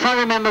 If I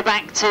remember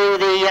back to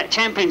the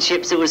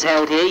championships that was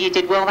held here, you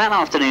did well that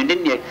afternoon,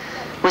 didn't you?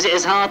 Was it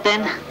as hard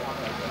then?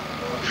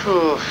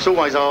 much. It's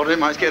always hard, isn't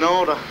it, mate? It's getting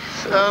harder.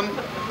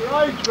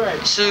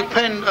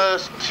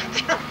 Stupendous.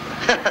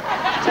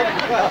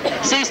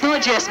 See, it's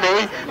not just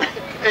me.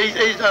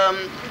 He's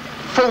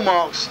full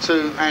marks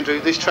to Andrew.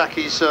 This track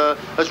has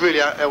really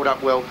held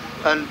up well,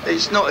 and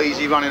it's not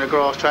easy running a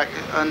grass track,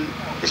 and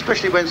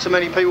especially when so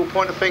many people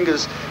point the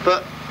fingers.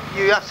 But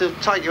you have to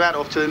take your hat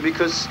off to him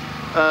because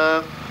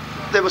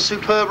there was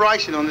superb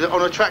racing on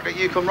a track that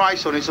you can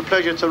race on. It's a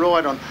pleasure to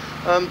ride on.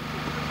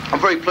 I'm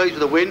very pleased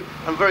with the win.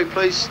 I'm very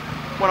pleased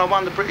when I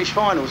won the British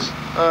finals.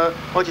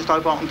 I just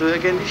hope I can do it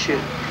again this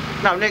year.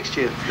 No, next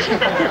year.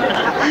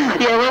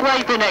 Yeah, we'll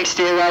wait for next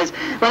year, Raz.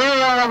 Well, here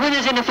we are, our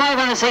winners in the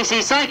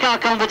 500cc sidecar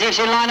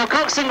competition. Lional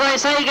Cox and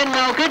Grace Hagan,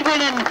 Mel Goodwin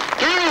and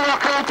Gary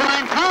Rockwell,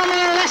 Brian Palmer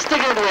and Leicester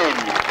Goodwin.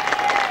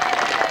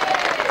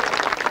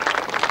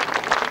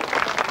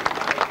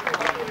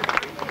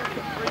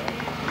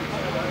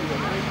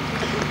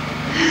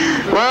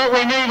 Well,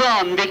 we move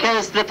on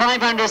because the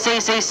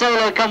 500cc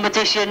solo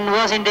competition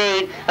was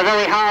indeed a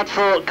very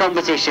hard-fought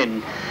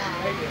competition.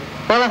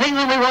 Well, I think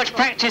when we watched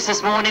practice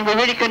this morning, we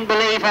really couldn't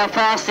believe how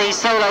fast these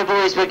solo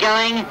boys were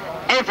going.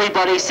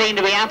 Everybody seemed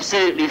to be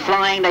absolutely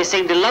flying. They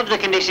seemed to love the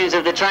conditions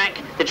of the track.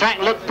 The track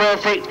looked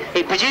perfect.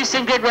 It produced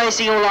some good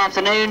racing all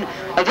afternoon.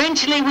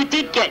 Eventually, we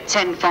did get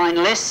 10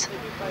 finalists.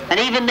 And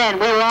even then,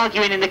 we were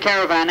arguing in the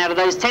caravan out of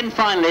those 10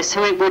 finalists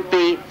who it would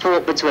be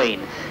fought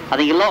between. I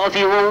think a lot of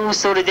you all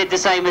sort of did the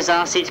same as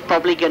us. It's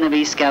probably going to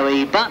be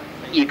Scoey, but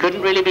you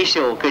couldn't really be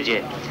sure, could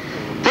you?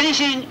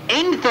 Finishing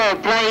in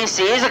third place,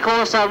 he is of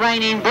course our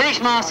reigning British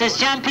Masters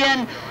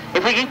champion.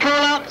 If we can call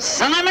up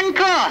Simon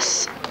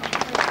Cross.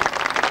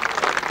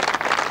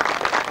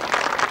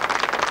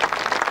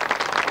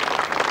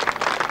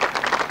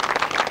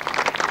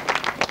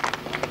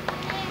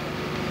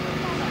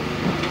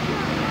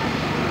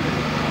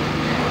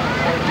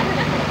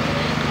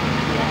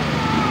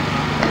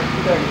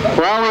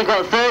 Well, we've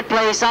got third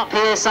place up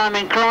here,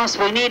 Simon Cross.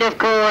 We need, of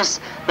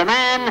course, the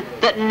man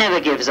that never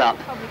gives up.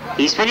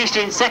 He's finished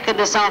in second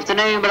this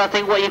afternoon, but I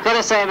think what you've got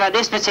to say about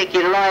this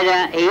particular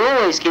rider, he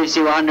always gives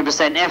you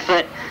 100%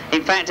 effort.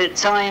 In fact, at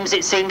times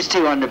it seems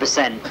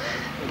 200%.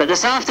 But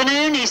this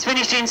afternoon, he's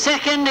finished in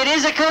second. It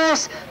is, of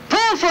course,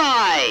 Paul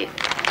Fry.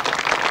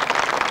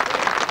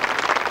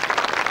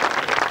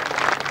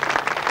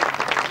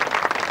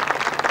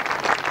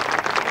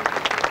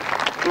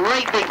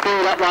 Great big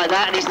build up like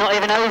that, and he's not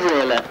even over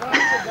here, look.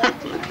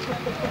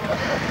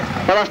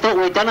 Well, I thought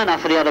we'd done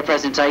enough of the other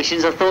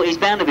presentations. I thought he's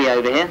bound to be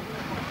over here.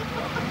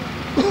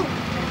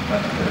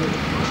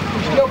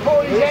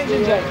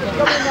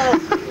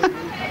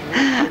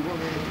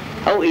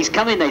 Oh, he's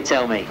coming, they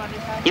tell me.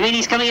 You mean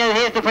he's coming over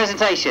here for the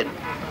presentation?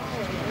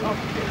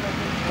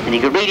 And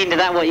you can read into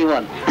that what you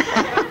want.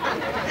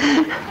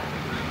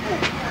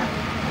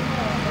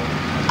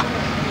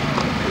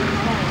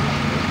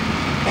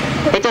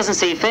 It doesn't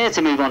seem fair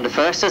to move on to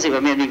first, does it,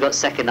 when we only got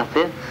second up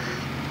here?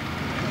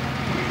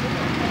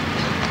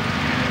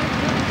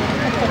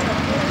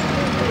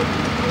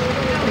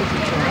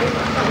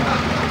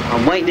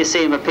 I'm waiting to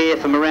see him appear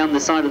from around the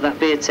side of that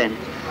beer tent.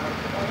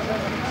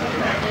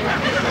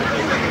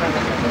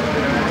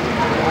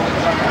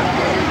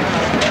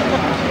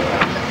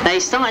 Now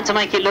he's starting to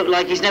make it look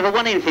like he's never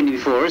won anything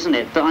before, isn't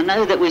it? But I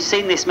know that we've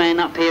seen this man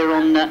up here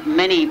on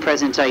many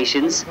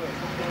presentations.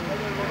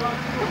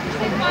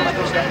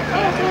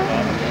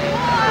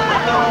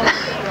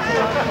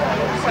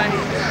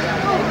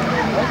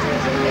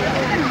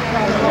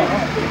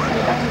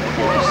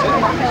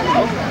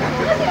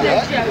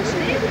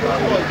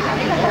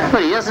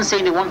 Well, he doesn't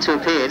seem to want to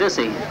appear, does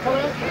he? He's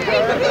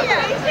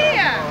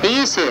here. He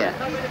is here.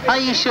 Are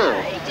you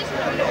sure? He just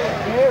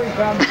Here he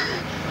comes.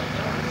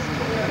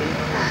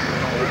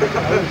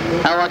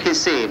 Oh, I can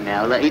see him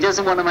now. Look, he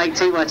doesn't want to make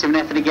too much of an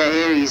effort to get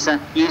here. He's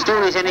used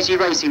all his energy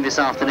racing this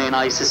afternoon,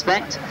 I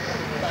suspect.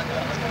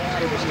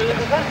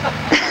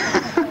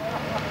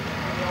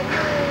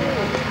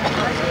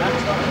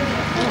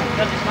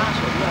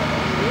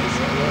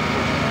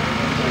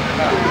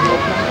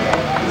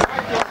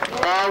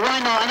 Why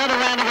not? Another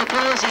round of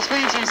applause. He's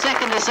finishing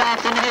second this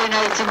afternoon.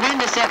 A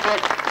tremendous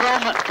effort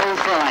from Paul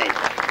Fry.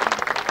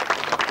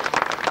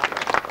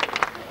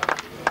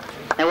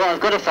 Now what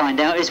I've got to find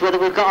out is whether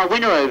we've got our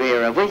winner over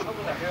here, have we?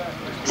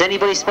 Has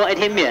anybody spotted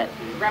him yet?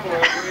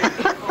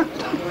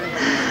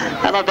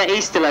 And I bet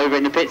he's still over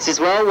in the pits as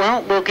well.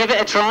 Well, we'll give it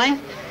a try.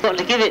 Got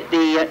to give it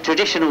the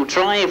traditional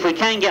try if we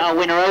can get our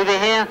winner over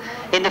here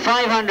in the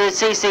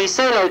 500cc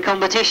solo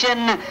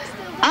competition.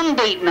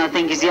 Unbeaten, I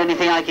think, is the only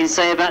thing I can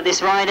say about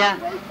this rider.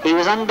 He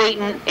was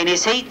unbeaten in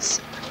his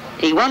heats.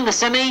 He won the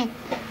semi,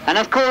 and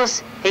of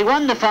course, he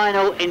won the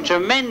final in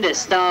tremendous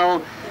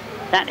style.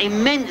 That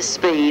immense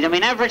speed, I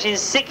mean, averaging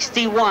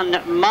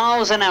 61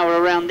 miles an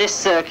hour around this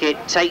circuit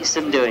takes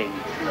some doing.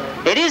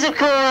 It is, of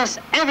course,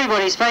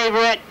 everybody's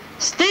favourite,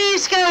 Steve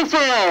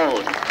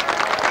Schofield.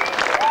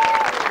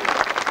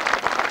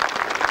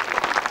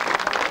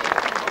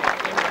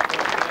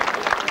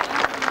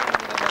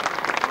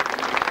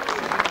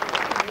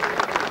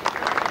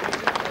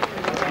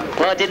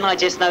 Well, didn't I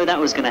just know that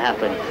was going to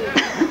happen?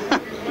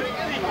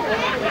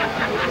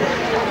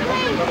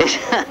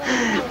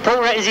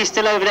 Paul reckons he's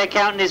still over there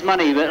counting his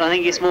money, but I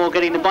think it's more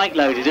getting the bike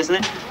loaded, isn't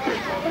it?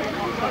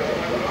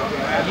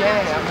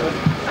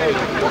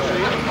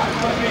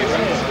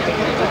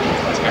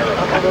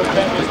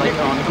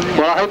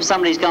 Well, I hope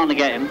somebody's going to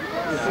get him.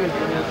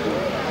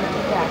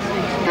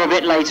 A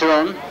bit later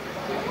on.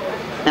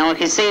 Now I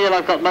can see that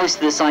I've got most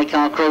of the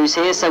sidecar crews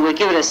here, so we'll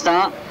give it a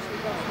start.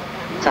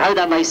 So I hope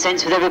that makes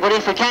sense with everybody.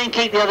 If we can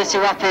keep the other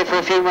two up here for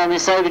a few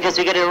moments so, because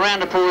we get a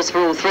round of applause for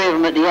all three of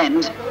them at the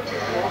end.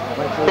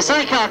 The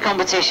sidecar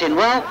competition,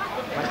 well,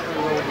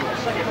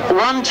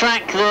 one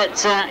track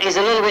that is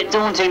a little bit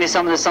daunting to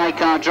some of the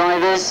sidecar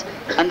drivers,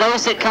 and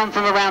those that come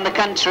from around the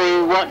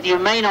country, what you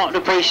may not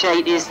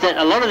appreciate is that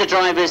a lot of the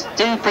drivers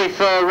do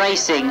prefer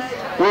racing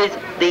with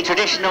the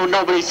traditional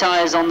knobbly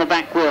tyres on the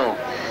back wheel.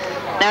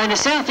 Now in the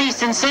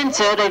southeastern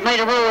centre, they've made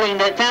a ruling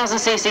that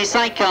 1000cc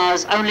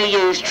sidecars only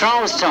use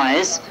trials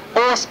tyres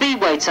or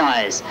speedway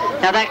tyres.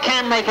 Now that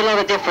can make a lot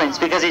of difference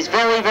because it's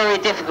very, very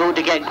difficult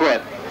to get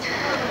grip.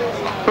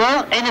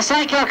 Well, in the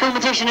sidecar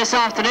competition this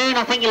afternoon,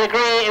 I think you'll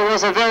agree it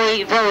was a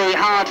very, very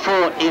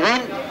hard-fought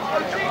event.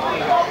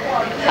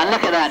 And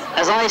look at that,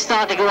 as I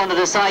start to go onto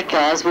the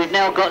sidecars, we've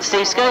now got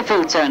Steve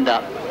Schofield turned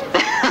up.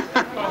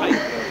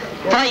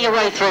 Fight your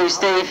way through,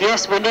 Steve.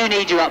 Yes, we do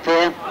need you up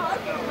here.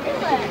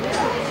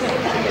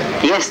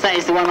 Yes, that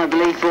is the one I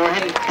believe for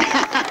him.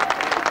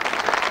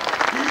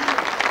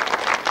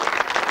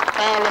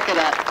 Oh, look at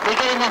that. We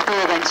get him up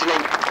here eventually.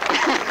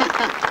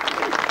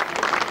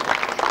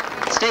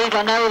 Steve,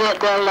 I know that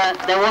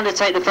they'll want to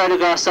take the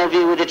photographs of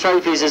you with the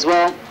trophies as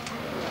well.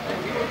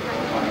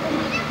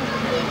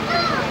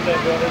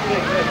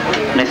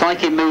 And if I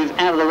can move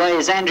out of the way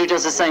as Andrew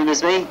does the same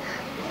as me.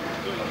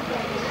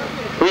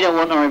 We don't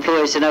want our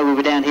employees to know we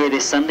were down here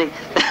this Sunday.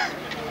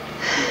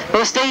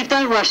 Well, Steve,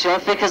 don't rush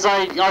off because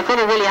I've got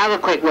to really have a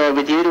quick word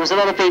with you. There was a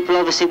lot of people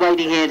obviously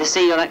waiting here to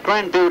see that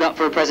grand build-up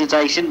for a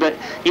presentation, but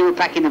you were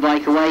packing the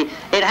bike away.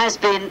 It has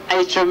been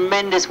a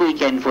tremendous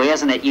weekend for you,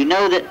 hasn't it? You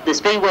know that the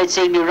Speedway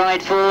team you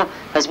ride for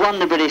has won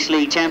the British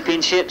League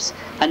Championships,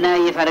 and now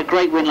you've had a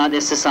great win like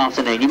this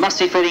afternoon. You must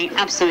be feeling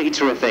absolutely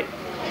terrific.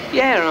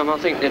 Yeah, I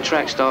think the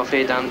track staff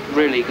here done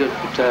really good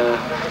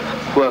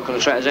work on the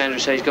track. As Andrew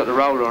said, he's got the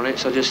roller on it,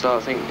 so I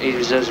think he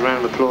deserves a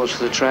round of applause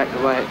for the track.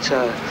 The way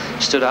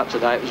it stood up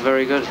today, it was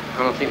very good,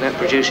 and I think that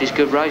produces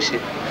good racing.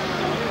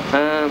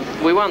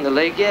 We won the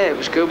league, yeah, it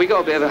was good. We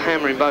got a bit of a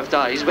hammering both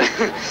days,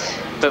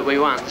 but we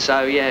won,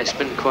 so yeah, it's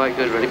been quite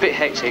good really. A bit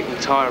hectic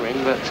and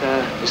tiring, but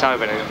it's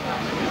over now.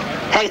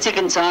 Hectic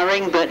and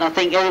tiring, but I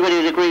think everybody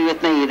would agree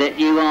with me that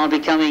you are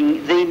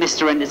becoming the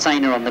Mr.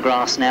 Entertainer on the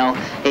grass now.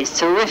 It's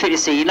terrific to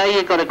see. You know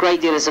you've got a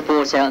great deal of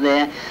support out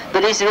there,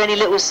 but is there any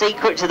little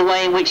secret to the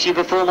way in which you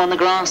perform on the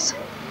grass?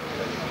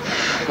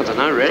 I don't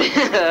know really.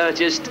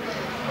 Just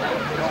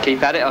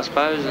keep at it, I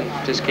suppose, and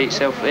just keep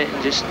self-fit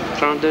and just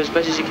try and do as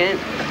best as you can.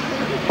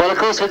 Well, of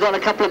course, we've got a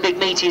couple of big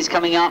meetings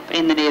coming up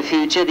in the near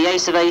future. The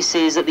Ace of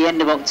Aces at the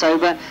end of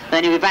October,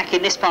 then you'll be back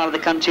in this part of the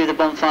country with the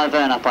Bonfire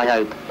Burn-Up, I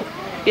hope.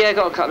 Yeah,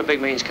 got a couple of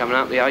big meetings coming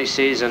up, the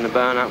Aces and the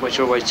Burn-Up, which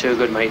are always two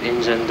good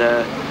meetings, and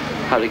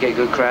hope to get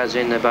good crowds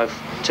in. They're both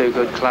two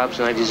good clubs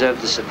and they deserve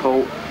the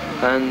support,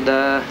 and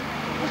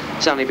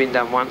it's only been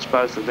done once.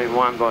 Both have been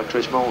won by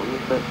Chris Morton,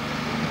 but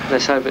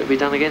let's hope it'll be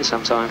done again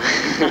sometime.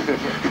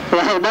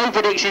 Well, no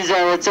predictions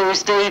there at all,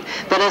 Steve,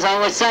 but as I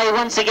would say,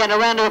 once again, a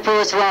round of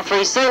applause for our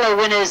three solo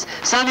winners,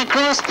 Simon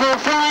Cross, Paul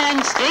Fry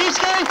and Steve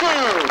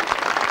Schofield.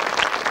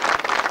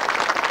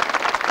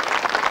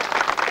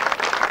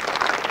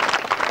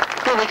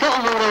 Well, we got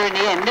them all there in the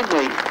end, didn't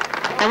we?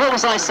 Now, what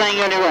was I saying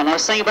earlier on? I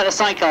was saying about the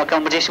sidecar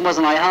competition,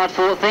 wasn't I? A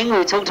hard-fought thing.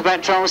 We talked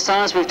about trials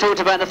tyres. We've talked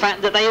about the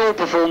fact that they all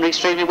performed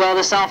extremely well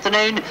this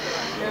afternoon.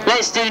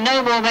 Let's do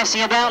no more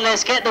messing about.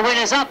 Let's get the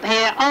winners up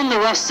here on the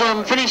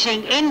rostrum,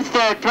 finishing in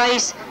 3rd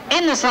place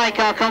in the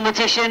sidecar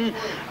competition,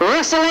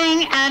 Russell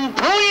and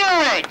Paul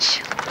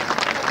Ulrich.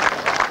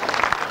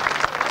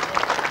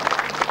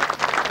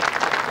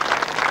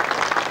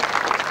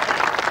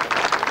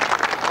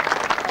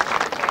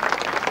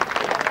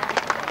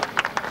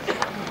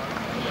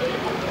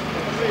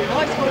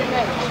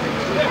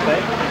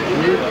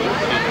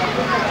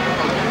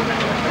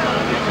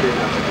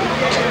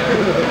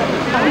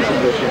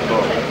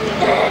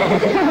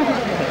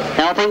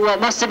 Now, I think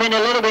what must have been a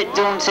little bit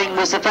daunting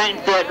was the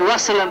fact that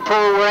Russell and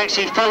Paul were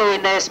actually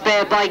following their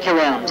spare bike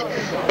around.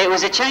 It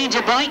was a change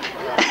of bike.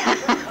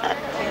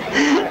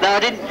 No, I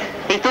didn't.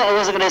 He thought I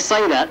wasn't going to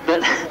say that,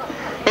 but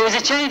it was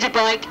a change of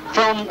bike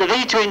from the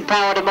V-twin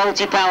power to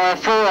multi-power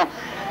for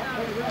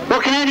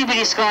what can only be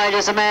described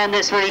as a man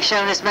that's really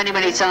shown us many,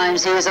 many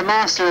times he is a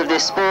master of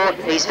this sport.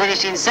 He's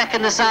finished in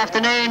 2nd this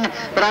afternoon,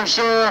 but I'm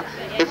sure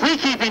if we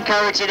keep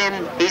encouraging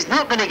him, he's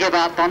not going to give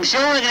up. I'm sure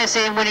we're going to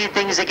see him winning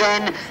things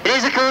again. It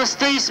is, of course,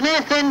 Steve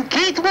Smith and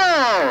Keith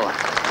Wall.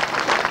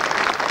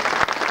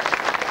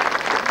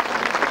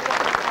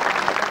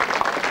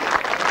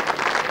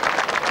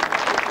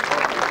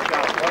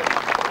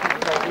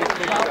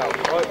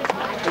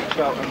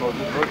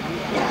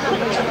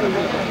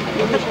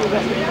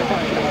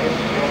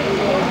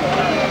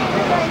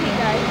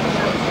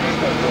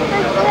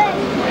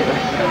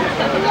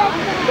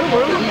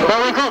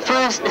 Well, we've got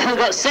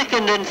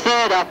 2nd and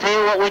 3rd up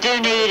here. What we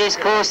do need is,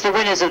 of course, the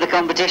winners of the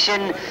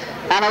competition.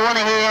 And I want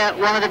to hear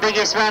one of the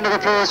biggest round of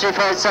applause we've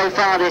heard so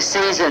far this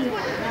season.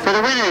 For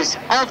the winners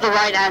of the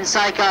right-hand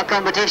sidecar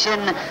competition,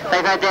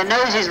 they've had their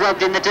noses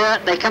rubbed in the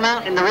dirt, they come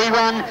out in the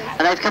rerun,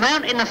 and they've come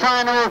out in the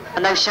final,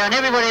 and they've shown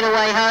everybody the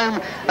way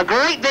home. A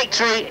great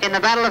victory in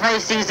the Battle of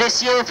Hastings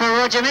this year for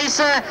Roger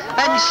Measor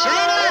and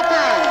Shane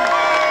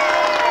Atkin.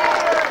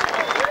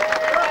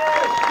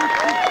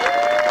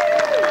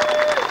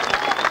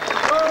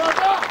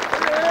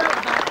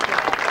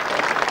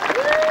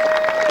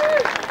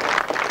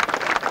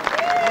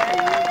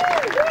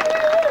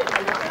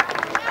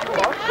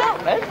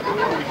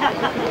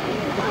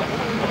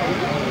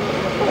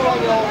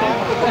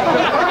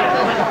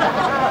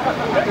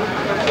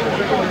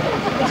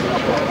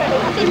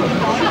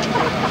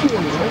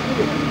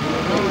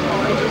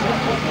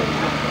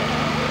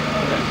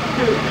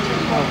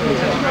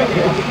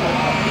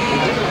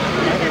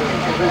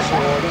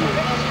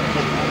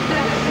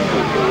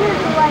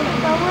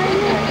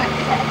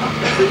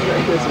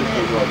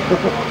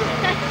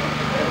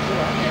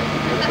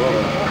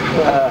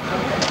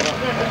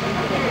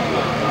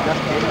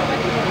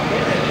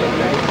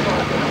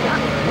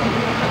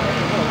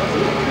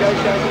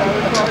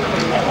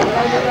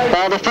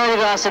 Well, the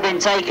photographs have been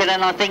taken,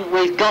 and I think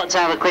we've got to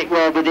have a quick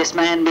word with this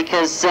man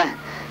because,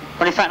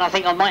 well, in fact, I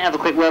think I might have a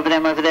quick word with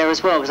them over there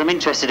as well because I'm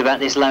interested about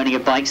this loaning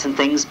of bikes and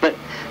things. But,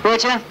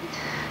 Roger,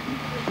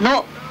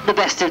 not the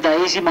best of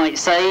days, you might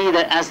say,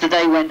 that as the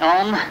day went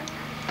on,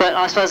 but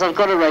I suppose I've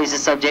got to raise the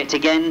subject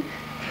again.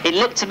 It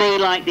looked to me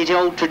like the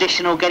old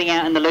traditional getting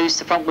out in the loose,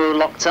 the front wheel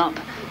locked up,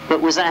 but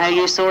was that how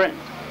you saw it?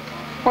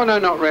 Well, no,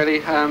 not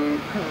really.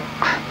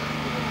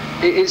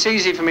 It's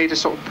easy for me to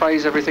sort of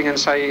praise everything and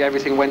say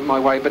everything went my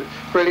way, but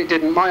really it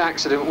didn't. My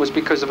accident was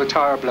because of a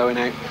tyre blowing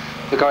out.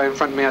 The guy in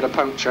front of me had a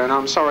puncture, and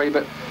I'm sorry,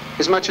 but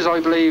as much as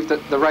I believe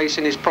that the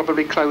racing is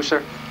probably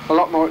closer, a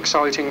lot more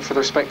exciting for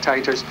the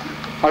spectators,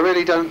 I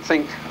really don't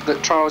think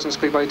that trials and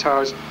speedway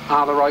tyres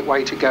are the right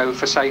way to go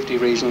for safety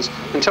reasons.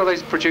 Until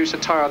they produce a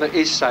tyre that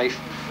is safe,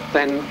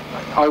 then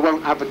I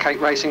won't advocate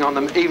racing on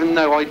them, even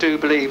though I do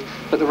believe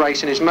that the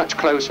racing is much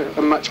closer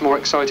and much more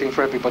exciting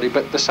for everybody,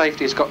 but the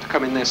safety has got to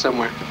come in there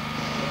somewhere.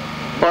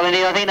 Well,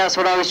 indeed, I think that's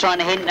what I was trying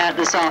to hint at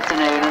this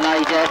afternoon, and I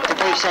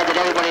appreciate that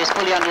everybody has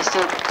fully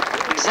understood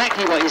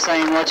exactly what you're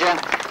saying, Roger.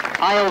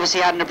 I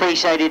obviously hadn't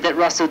appreciated that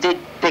Russell did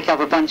pick up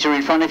a puncture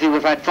in front of you.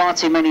 We've had far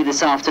too many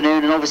this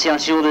afternoon, and obviously I'm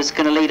sure that's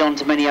going to lead on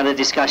to many other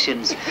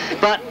discussions.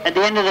 But at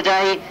the end of the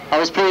day, I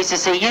was pleased to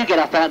see you get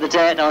up out of the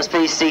dirt, I was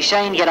pleased to see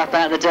Shane get up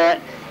out of the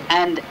dirt,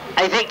 and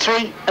a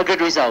victory, a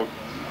good result.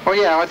 Well,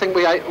 yeah, I think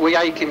we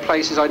ache in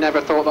places I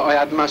never thought that I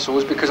had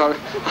muscles because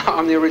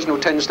I'm the original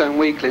 10-stone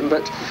weakling,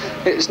 but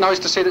it's nice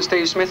to see that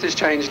Steve Smith has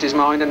changed his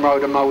mind and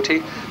rode a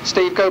multi.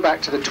 Steve, go back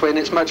to the twin,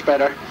 it's much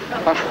better.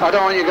 I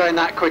don't want you going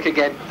that quick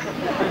again.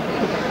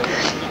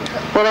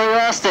 Well, there you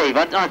are, Steve.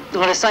 I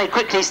want to say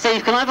quickly,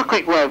 Steve, can I have a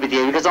quick word with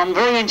you? Because I'm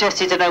very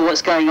interested to know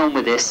what's going on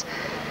with this.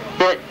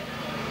 But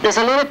there's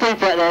a lot of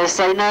people out there that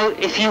say, no,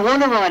 if you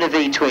want to ride a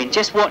V-twin,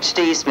 just watch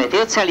Steve Smith.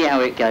 He'll tell you how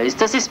it goes.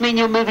 Does this mean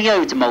you're moving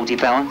over to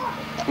multi-power?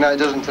 No, it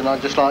doesn't, and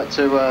I'd just like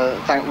to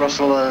thank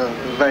Russell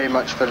very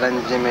much for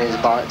lending me his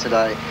bike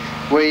today.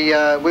 We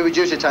were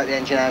due to take the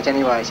engine out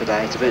anyway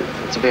today,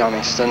 to be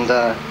honest, and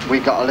we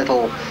got a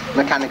little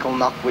mechanical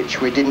knock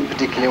which we didn't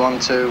particularly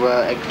want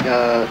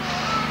to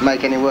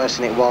make any worse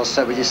than it was,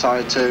 so we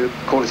decided to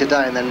call it a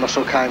day, and then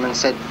Russell came and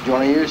said, do you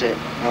want to use it?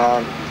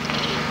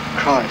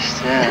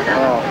 Christ, yeah.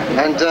 Oh.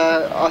 And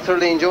I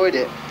thoroughly enjoyed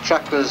it.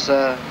 Track was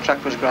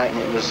great, and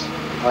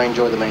I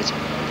enjoyed the meeting.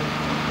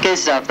 Good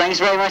stuff. Thanks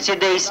very much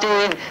indeed,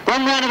 Steve.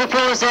 One round of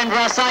applause then for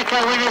our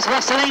Sidecar winners,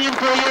 Russell Ingham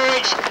for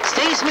RH,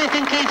 Steve Smith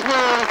and Keith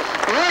Wall,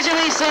 Roger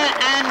Measor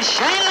and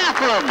Shane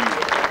Lapham.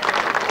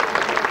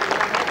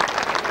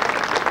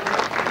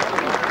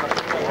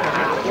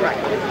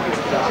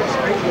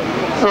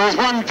 Well, there's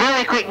one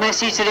very quick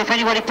message that if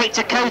anybody picked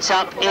a coat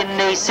up in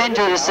the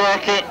centre of the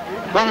circuit,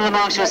 one of the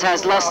marshals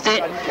has lost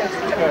it.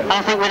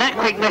 I think with that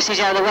quick message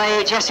out of the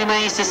way, it just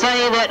remains to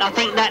say that I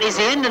think that is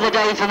the end of the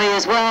day for me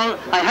as well.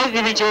 I hope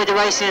you've enjoyed the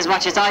racing as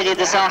much as I did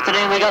this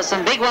afternoon. We've got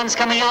some big ones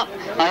coming up.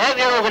 I hope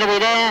you're all going to be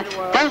there.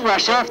 Don't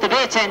rush off, the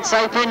beer tent's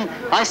open.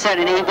 I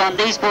certainly need one.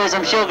 These boys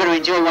I'm sure are going to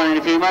enjoy one in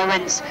a few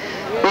moments.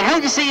 We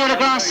hope to see you at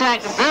the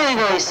Grasstrack very,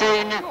 very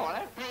soon.